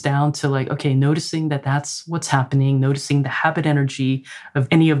comes down to like, okay, noticing that that's what's happening, noticing the habit energy of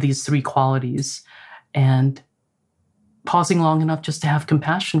any of these three qualities and pausing long enough just to have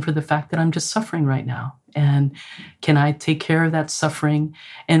compassion for the fact that I'm just suffering right now. And can I take care of that suffering?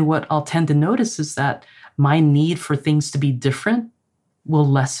 And what I'll tend to notice is that my need for things to be different will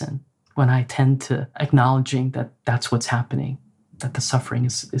lessen when I tend to acknowledging that that's what's happening, that the suffering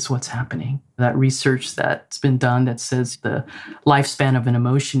is what's happening. That research that's been done that says the lifespan of an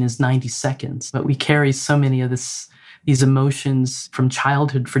emotion is 90 seconds, but we carry so many of these emotions from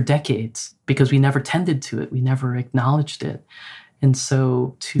childhood for decades because we never tended to it. We never acknowledged it. And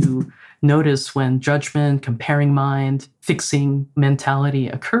so to notice when judgment, comparing mind, fixing mentality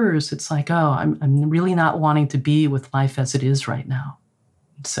occurs, it's like, oh, I'm really not wanting to be with life as it is right now.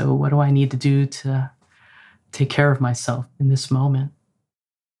 So what do I need to do to take care of myself in this moment?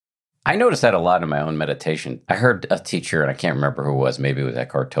 I noticed that a lot in my own meditation. I heard a teacher, and I can't remember who it was, maybe it was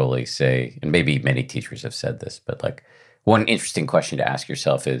Eckhart Tolle, say, and maybe many teachers have said this, but like One interesting question to ask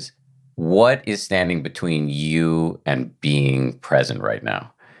yourself is, what is standing between you and being present right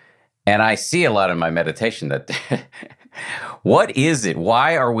now? And I see a lot in my meditation that what is it?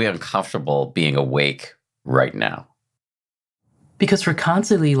 Why are we uncomfortable being awake right now? Because we're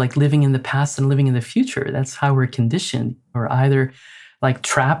constantly like living in the past and living in the future. That's how we're conditioned. Or either like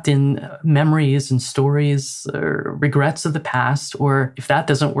trapped in memories and stories or regrets of the past. Or if that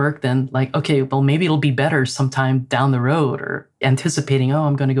doesn't work, then like, okay, well, maybe it'll be better sometime down the road, or anticipating, oh,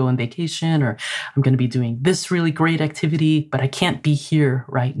 I'm going to go on vacation, or I'm going to be doing this really great activity, but I can't be here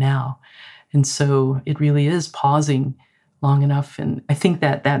right now. And so it really is pausing long enough. And I think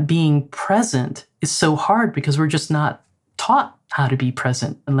that being present is so hard because we're just not taught how to be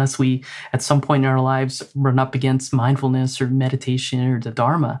present unless we, at some point in our lives, run up against mindfulness or meditation or the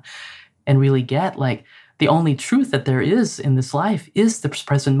Dharma and really get like the only truth that there is in this life is the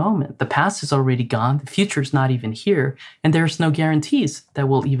present moment. The past is already gone. The future is not even here. And there's no guarantees that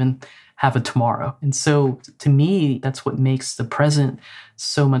we'll even have a tomorrow. And so to me, that's what makes the present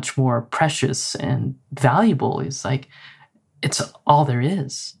so much more precious and valuable, is like, it's all there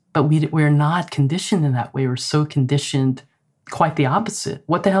is. But we're not conditioned in that way. We're so conditioned quite the opposite.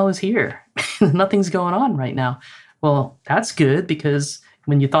 What the hell is here? Nothing's going on right now. Well, that's good, because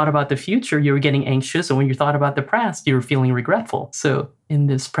when you thought about the future, you were getting anxious. And when you thought about the past, you were feeling regretful. So in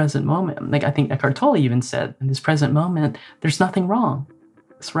this present moment, like I think Eckhart Tolle even said, in this present moment, there's nothing wrong.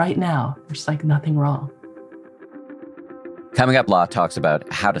 It's right now. There's like nothing wrong. Coming up, La talks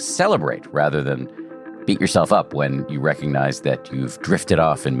about how to celebrate rather than beat yourself up when you recognize that you've drifted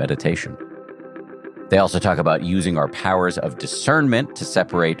off in meditation. They also talk about using our powers of discernment to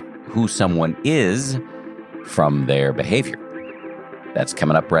separate who someone is from their behavior. That's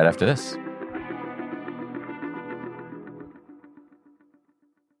coming up right after this.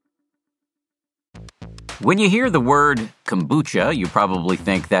 When you hear the word kombucha, you probably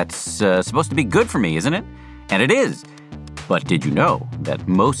think that's supposed to be good for me, isn't it? And it is. But did you know that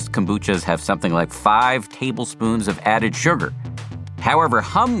most kombuchas have something like 5 tablespoons of added sugar? However,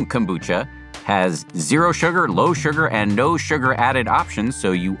 Hum kombucha has 0 sugar, low sugar, and no sugar added options,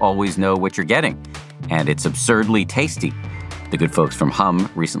 so you always know what you're getting. And it's absurdly tasty. The good folks from Hum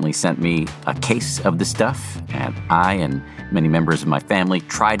recently sent me a case of the stuff, and I and many members of my family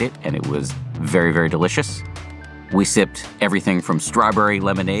tried it, and it was very, very delicious. We sipped everything from strawberry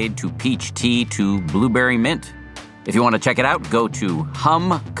lemonade to peach tea to blueberry mint. If you want to check it out, go to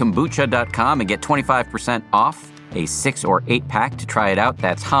humkombucha.com and get 25% off a 6 or 8 pack to try it out.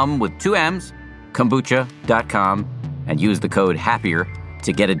 That's hum with 2 M's, kombucha.com, and use the code HAPPIER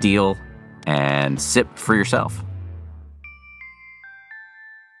to get a deal and sip for yourself.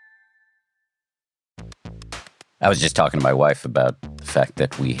 I was just talking to my wife about the fact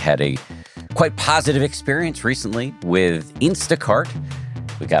that we had a quite positive experience recently with Instacart.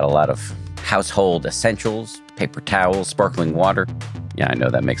 We got a lot of household essentials, paper towels, sparkling water. Yeah, I know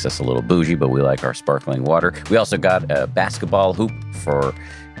that makes us a little bougie, but we like our sparkling water. We also got a basketball hoop for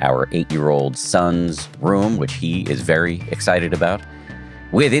our 8-year-old son's room, which he is very excited about.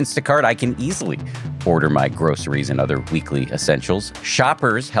 With Instacart, I can easily order my groceries and other weekly essentials.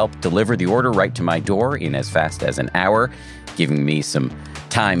 Shoppers help deliver the order right to my door in as fast as an hour, giving me some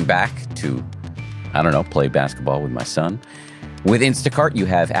time back to, play basketball with my son. With Instacart, you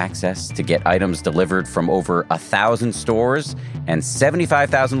have access to get items delivered from over 1,000 stores and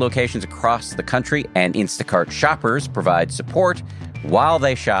 75,000 locations across the country. And Instacart shoppers provide support while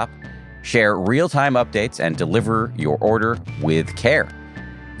they shop, share real-time updates, and deliver your order with care.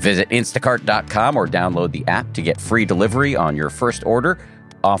 Visit instacart.com or download the app to get free delivery on your first order.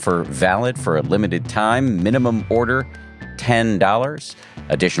 Offer valid for a limited time. Minimum order $10.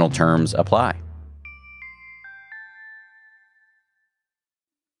 Additional terms apply.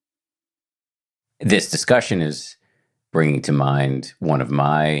 This discussion is bringing to mind one of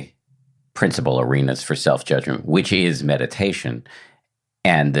my principal arenas for self-judgment, which is meditation,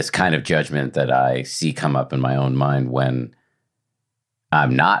 and this kind of judgment that I see come up in my own mind when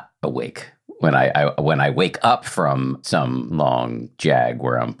I'm not awake, when I wake up from some long jag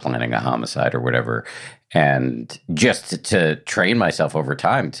where I'm planning a homicide or whatever, and just to train myself over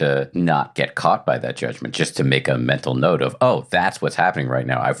time to not get caught by that judgment, just to make a mental note of, oh, that's what's happening right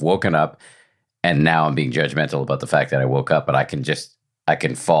now. I've woken up and now I'm being judgmental about the fact that I woke up, but I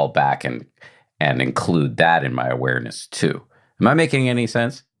can fall back and include that in my awareness too. Am I making any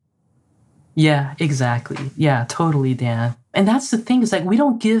sense? Yeah, exactly. Yeah, totally, Dan. And that's the thing, is like we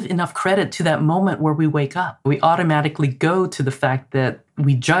don't give enough credit to that moment where we wake up. We automatically go to the fact that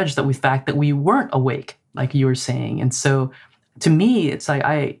we judge that we weren't awake, like you were saying. And so To me, it's like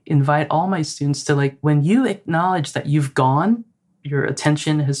I invite all my students to like, when you acknowledge that you've gone, your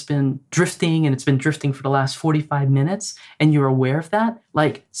attention has been drifting and it's been drifting for the last 45 minutes and you're aware of that,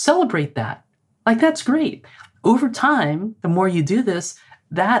 like celebrate that. Like, that's great. Over time, the more you do this,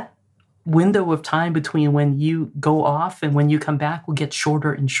 that window of time between when you go off and when you come back will get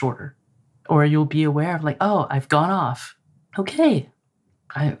shorter and shorter. Or you'll be aware of like, oh, I've gone off. Okay,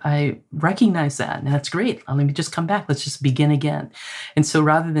 I recognize that, and that's great. Let me just come back. Let's just begin again. And so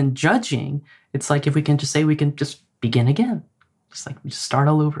rather than judging, it's like if we can just say we can just begin again. Just like we just start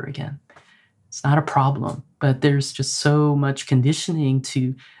all over again. It's not a problem, but there's just so much conditioning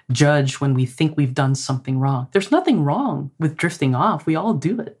to judge when we think we've done something wrong. There's nothing wrong with drifting off. We all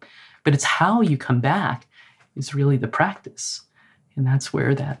do it. But it's how you come back is really the practice. And that's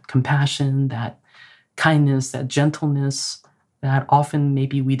where that compassion, that kindness, that gentleness, that often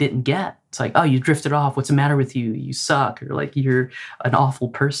maybe we didn't get. It's like, oh, you drifted off. What's the matter with you? You suck. Or like, you're an awful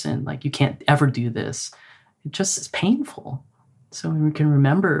person. Like, you can't ever do this. It just is painful. So we can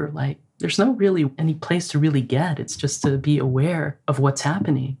remember, like, there's no really any place to really get. It's just to be aware of what's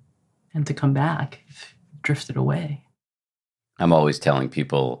happening and to come back if you've drifted away. I'm always telling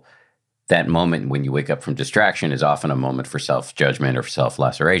people that moment when you wake up from distraction is often a moment for self-judgment or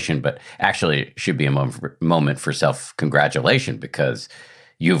self-laceration, but actually it should be a moment for self-congratulation because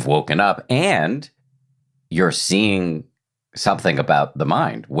you've woken up and you're seeing something about the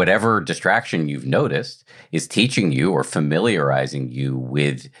mind. Whatever distraction you've noticed is teaching you or familiarizing you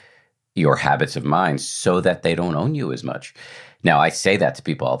with your habits of mind so that they don't own you as much. Now, I say that to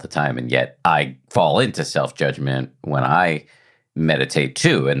people all the time, and yet I fall into self-judgment when I meditate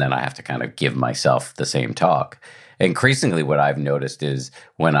too, and then I have to kind of give myself the same talk. Increasingly, what I've noticed is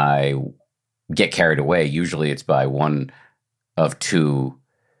when I get carried away, usually it's by one of two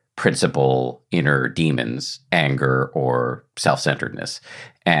principal inner demons, anger or self-centeredness.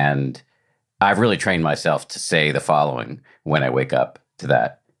 And I've really trained myself to say the following when I wake up to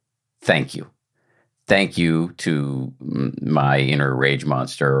that: thank you. Thank you to my inner rage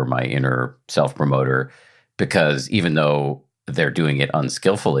monster or my inner self-promoter, because even though they're doing it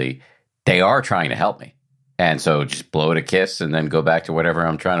unskillfully, they are trying to help me. And so just blow it a kiss and then go back to whatever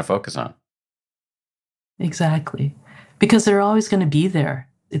I'm trying to focus on. Exactly. Because they're always going to be there.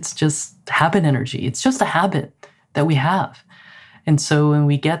 It's just habit energy. It's just a habit that we have. And so when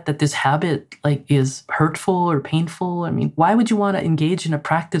we get that this habit like is hurtful or painful, I mean, why would you want to engage in a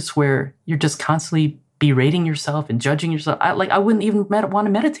practice where you're just constantly berating yourself and judging yourself? I wouldn't even want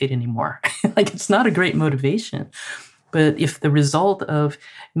to meditate anymore. Like, it's not a great motivation. But if the result of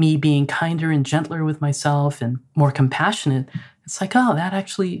me being kinder and gentler with myself and more compassionate, it's like, oh, that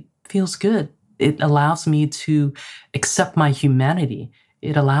actually feels good. It allows me to accept my humanity.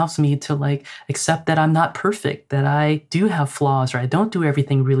 It allows me to like accept that I'm not perfect, that I do have flaws or I don't do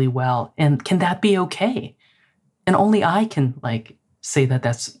everything really well. And can that be okay? And only I can like say that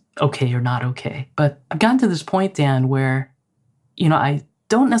that's okay or not okay. But I've gotten to this point, Dan, where, you know, I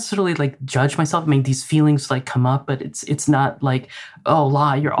don't necessarily like judge myself. I mean, these feelings like come up, but it's not like, oh,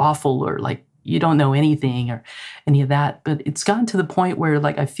 La, you're awful, or like you don't know anything or any of that. But it's gotten to the point where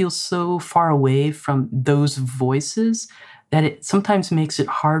like I feel so far away from those voices that it sometimes makes it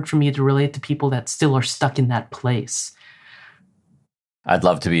hard for me to relate to people that still are stuck in that place. I'd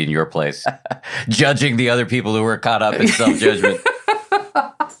love to be in your place, judging the other people who are caught up in self-judgment.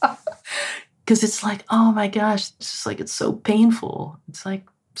 Because it's like, oh my gosh, it's just like, it's so painful. It's like,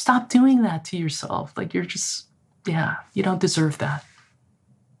 stop doing that to yourself. Like, you're just, yeah, you don't deserve that.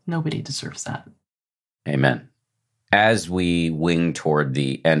 Nobody deserves that. Amen. As we wing toward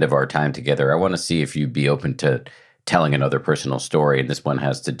the end of our time together, I want to see if you'd be open to telling another personal story. And this one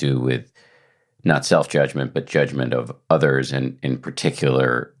has to do with not self-judgment, but judgment of others, and in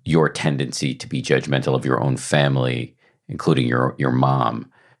particular, your tendency to be judgmental of your own family, including your mom.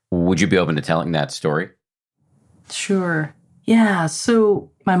 Would you be open to telling that story? Sure. Yeah. So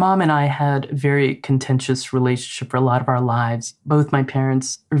my mom and I had a very contentious relationship for a lot of our lives. Both my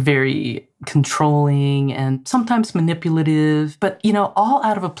parents are very controlling and sometimes manipulative, but, you know, all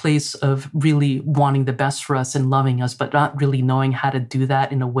out of a place of really wanting the best for us and loving us, but not really knowing how to do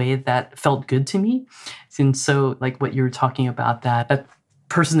that in a way that felt good to me. And so like what you were talking about, that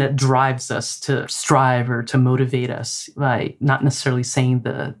person that drives us to strive or to motivate us by not necessarily saying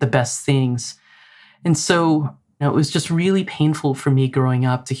the best things. And so, you know, it was just really painful for me growing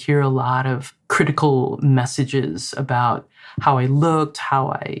up to hear a lot of critical messages about how I looked, how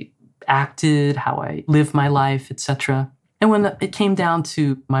I acted, how I lived my life, etc. And when it came down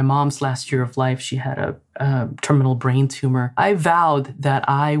to my mom's last year of life, she had a terminal brain tumor. I vowed that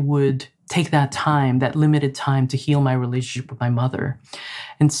I would take that time, that limited time to heal my relationship with my mother.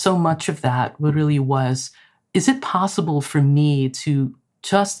 And so much of that really was, is it possible for me to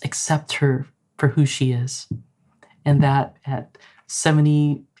just accept her for who she is? And that at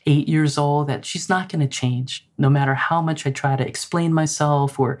 78 years old, that she's not going to change, no matter how much I try to explain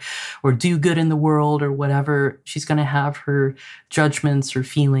myself or do good in the world or whatever. She's going to have her judgments or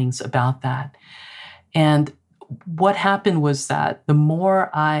feelings about that. And what happened was that the more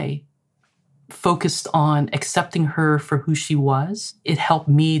I focused on accepting her for who she was, it helped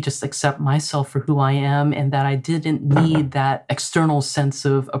me just accept myself for who I am, and that I didn't need that external sense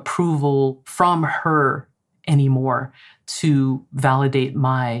of approval from her anymore to validate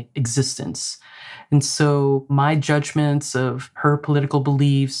my existence. And so my judgments of her political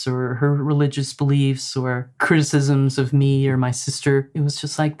beliefs or her religious beliefs or criticisms of me or my sister, it was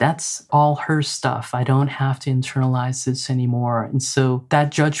just like, that's all her stuff. I don't have to internalize this anymore. And so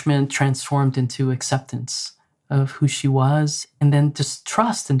that judgment transformed into acceptance of who she was, and then just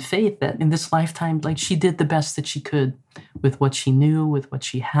trust and faith that in this lifetime, like, she did the best that she could with what she knew, with what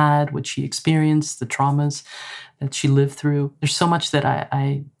she had, what she experienced, the traumas that she lived through. There's so much that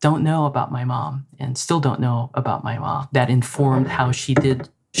I don't know about my mom and still don't know about my mom that informed how she did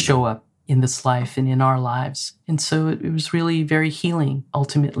show up in this life and in our lives. And so it was really very healing,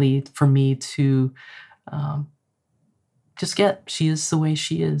 ultimately, for me to just get, she is the way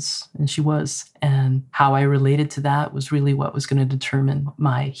she is, and she was. And how I related to that was really what was going to determine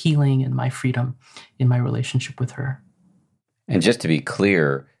my healing and my freedom in my relationship with her. And just to be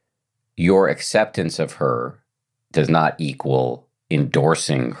clear, your acceptance of her does not equal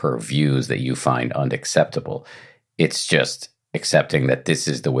endorsing her views that you find unacceptable. It's just accepting that this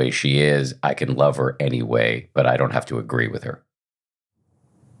is the way she is. I can love her anyway, but I don't have to agree with her.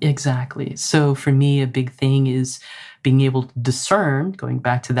 Exactly. So for me, a big thing is being able to discern, going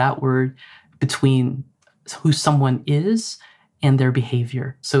back to that word, between who someone is and their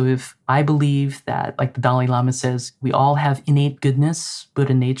behavior. So if I believe that, like the Dalai Lama says, we all have innate goodness,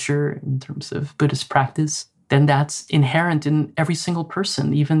 Buddha nature in terms of Buddhist practice, then that's inherent in every single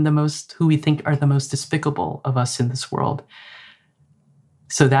person, even the most, who we think are the most despicable of us in this world.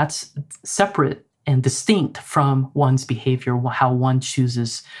 So that's separate and distinct from one's behavior, how one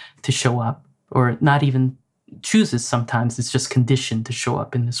chooses to show up, or not even chooses sometimes, it's just conditioned to show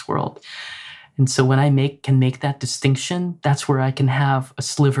up in this world. And so when I can make that distinction, that's where I can have a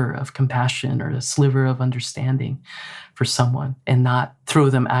sliver of compassion or a sliver of understanding for someone and not throw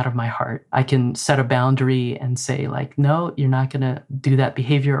them out of my heart. I can set a boundary and say, like, no, you're not going to do that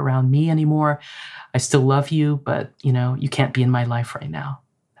behavior around me anymore. I still love you, but you can't be in my life right now.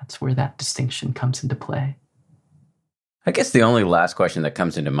 That's where that distinction comes into play. I guess the only last question that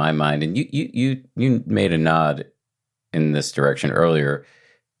comes into my mind, and you made a nod in this direction earlier,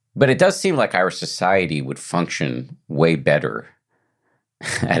 but it does seem like our society would function way better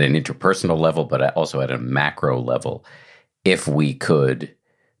at an interpersonal level, but also at a macro level, if we could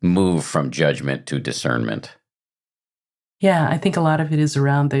move from judgment to discernment. Yeah, I think a lot of it is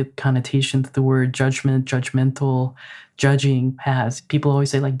around the connotation that the word judgment, judgmental, judging has. People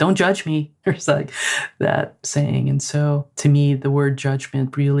always say, like, don't judge me. There's like that saying. And so to me, the word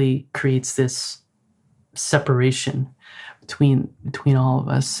judgment really creates this separation between all of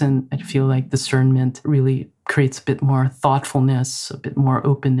us. And I feel like discernment really creates a bit more thoughtfulness, a bit more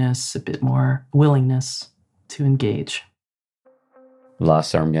openness, a bit more willingness to engage. La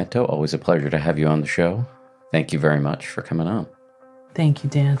Sarmiento, always a pleasure to have you on the show. Thank you very much for coming on. Thank you,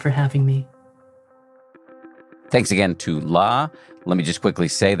 Dan, for having me. Thanks again to La. Let me just quickly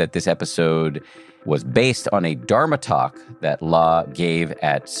say that this episode was based on a Dharma talk that La gave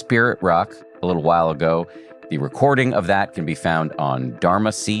at Spirit Rock a little while ago. The recording of that can be found on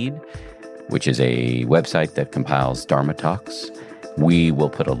Dharma Seed, which is a website that compiles Dharma talks. We will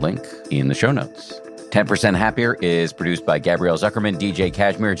put a link in the show notes. 10% Happier is produced by Gabrielle Zuckerman, DJ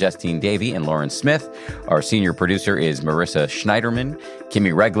Kashmir, Justine Davey, and Lauren Smith. Our senior producer is Marissa Schneiderman.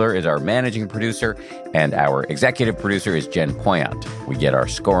 Kimmy Regler is our managing producer, and our executive producer is Jen Poyant. We get our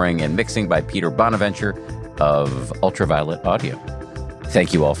scoring and mixing by Peter Bonaventure of Ultraviolet Audio.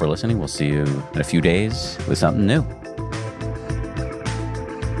 Thank you all for listening. We'll see you in a few days with something new.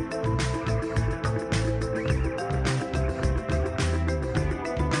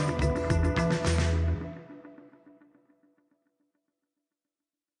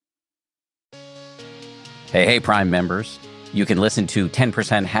 Hey, Prime members. You can listen to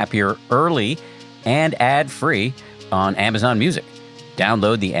 10% Happier early and ad-free on Amazon Music.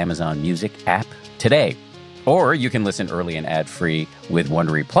 Download the Amazon Music app today. Or you can listen early and ad-free with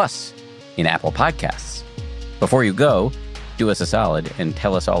Wondery Plus in Apple Podcasts. Before you go, do us a solid and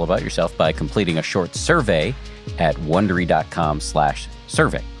tell us all about yourself by completing a short survey at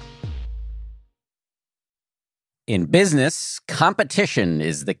Wondery.com/survey. In business, competition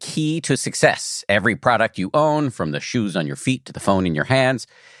is the key to success. Every product you own, from the shoes on your feet to the phone in your hands,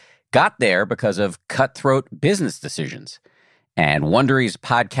 got there because of cutthroat business decisions. And Wondery's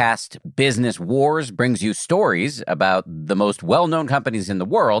podcast, Business Wars, brings you stories about the most well-known companies in the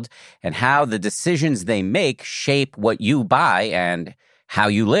world and how the decisions they make shape what you buy and how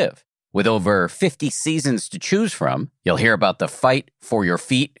you live. With over 50 seasons to choose from, you'll hear about the fight for your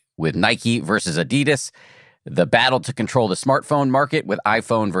feet with Nike versus Adidas, the battle to control the smartphone market with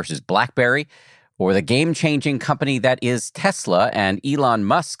iPhone versus BlackBerry, or the game-changing company that is Tesla and Elon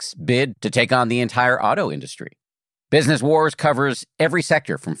Musk's bid to take on the entire auto industry. Business Wars covers every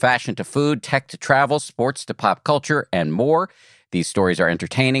sector from fashion to food, tech to travel, sports to pop culture, and more. These stories are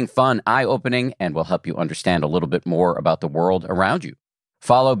entertaining, fun, eye-opening, and will help you understand a little bit more about the world around you.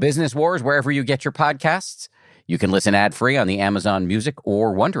 Follow Business Wars wherever you get your podcasts. You can listen ad-free on the Amazon Music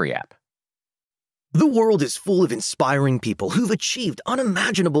or Wondery app. The world is full of inspiring people who've achieved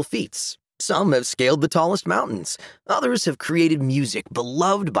unimaginable feats. Some have scaled the tallest mountains. Others have created music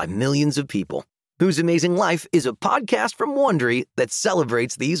beloved by millions of people. Whose Amazing Life is a podcast from Wondery that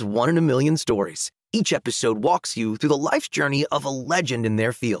celebrates these one-in-a-million stories. Each episode walks you through the life's journey of a legend in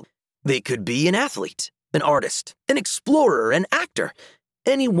their field. They could be an athlete, an artist, an explorer, an actor,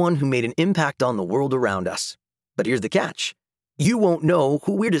 anyone who made an impact on the world around us. But here's the catch. You won't know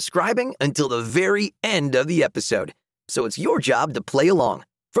who we're describing until the very end of the episode. So it's your job to play along.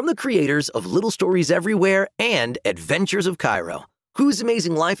 From the creators of Little Stories Everywhere and Adventures of Cairo, Whose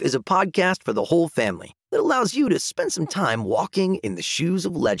Amazing Life is a podcast for the whole family that allows you to spend some time walking in the shoes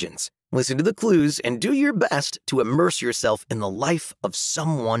of legends. Listen to the clues and do your best to immerse yourself in the life of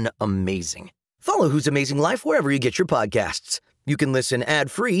someone amazing. Follow Whose Amazing Life wherever you get your podcasts. You can listen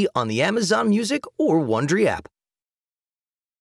ad-free on the Amazon Music or Wondery app.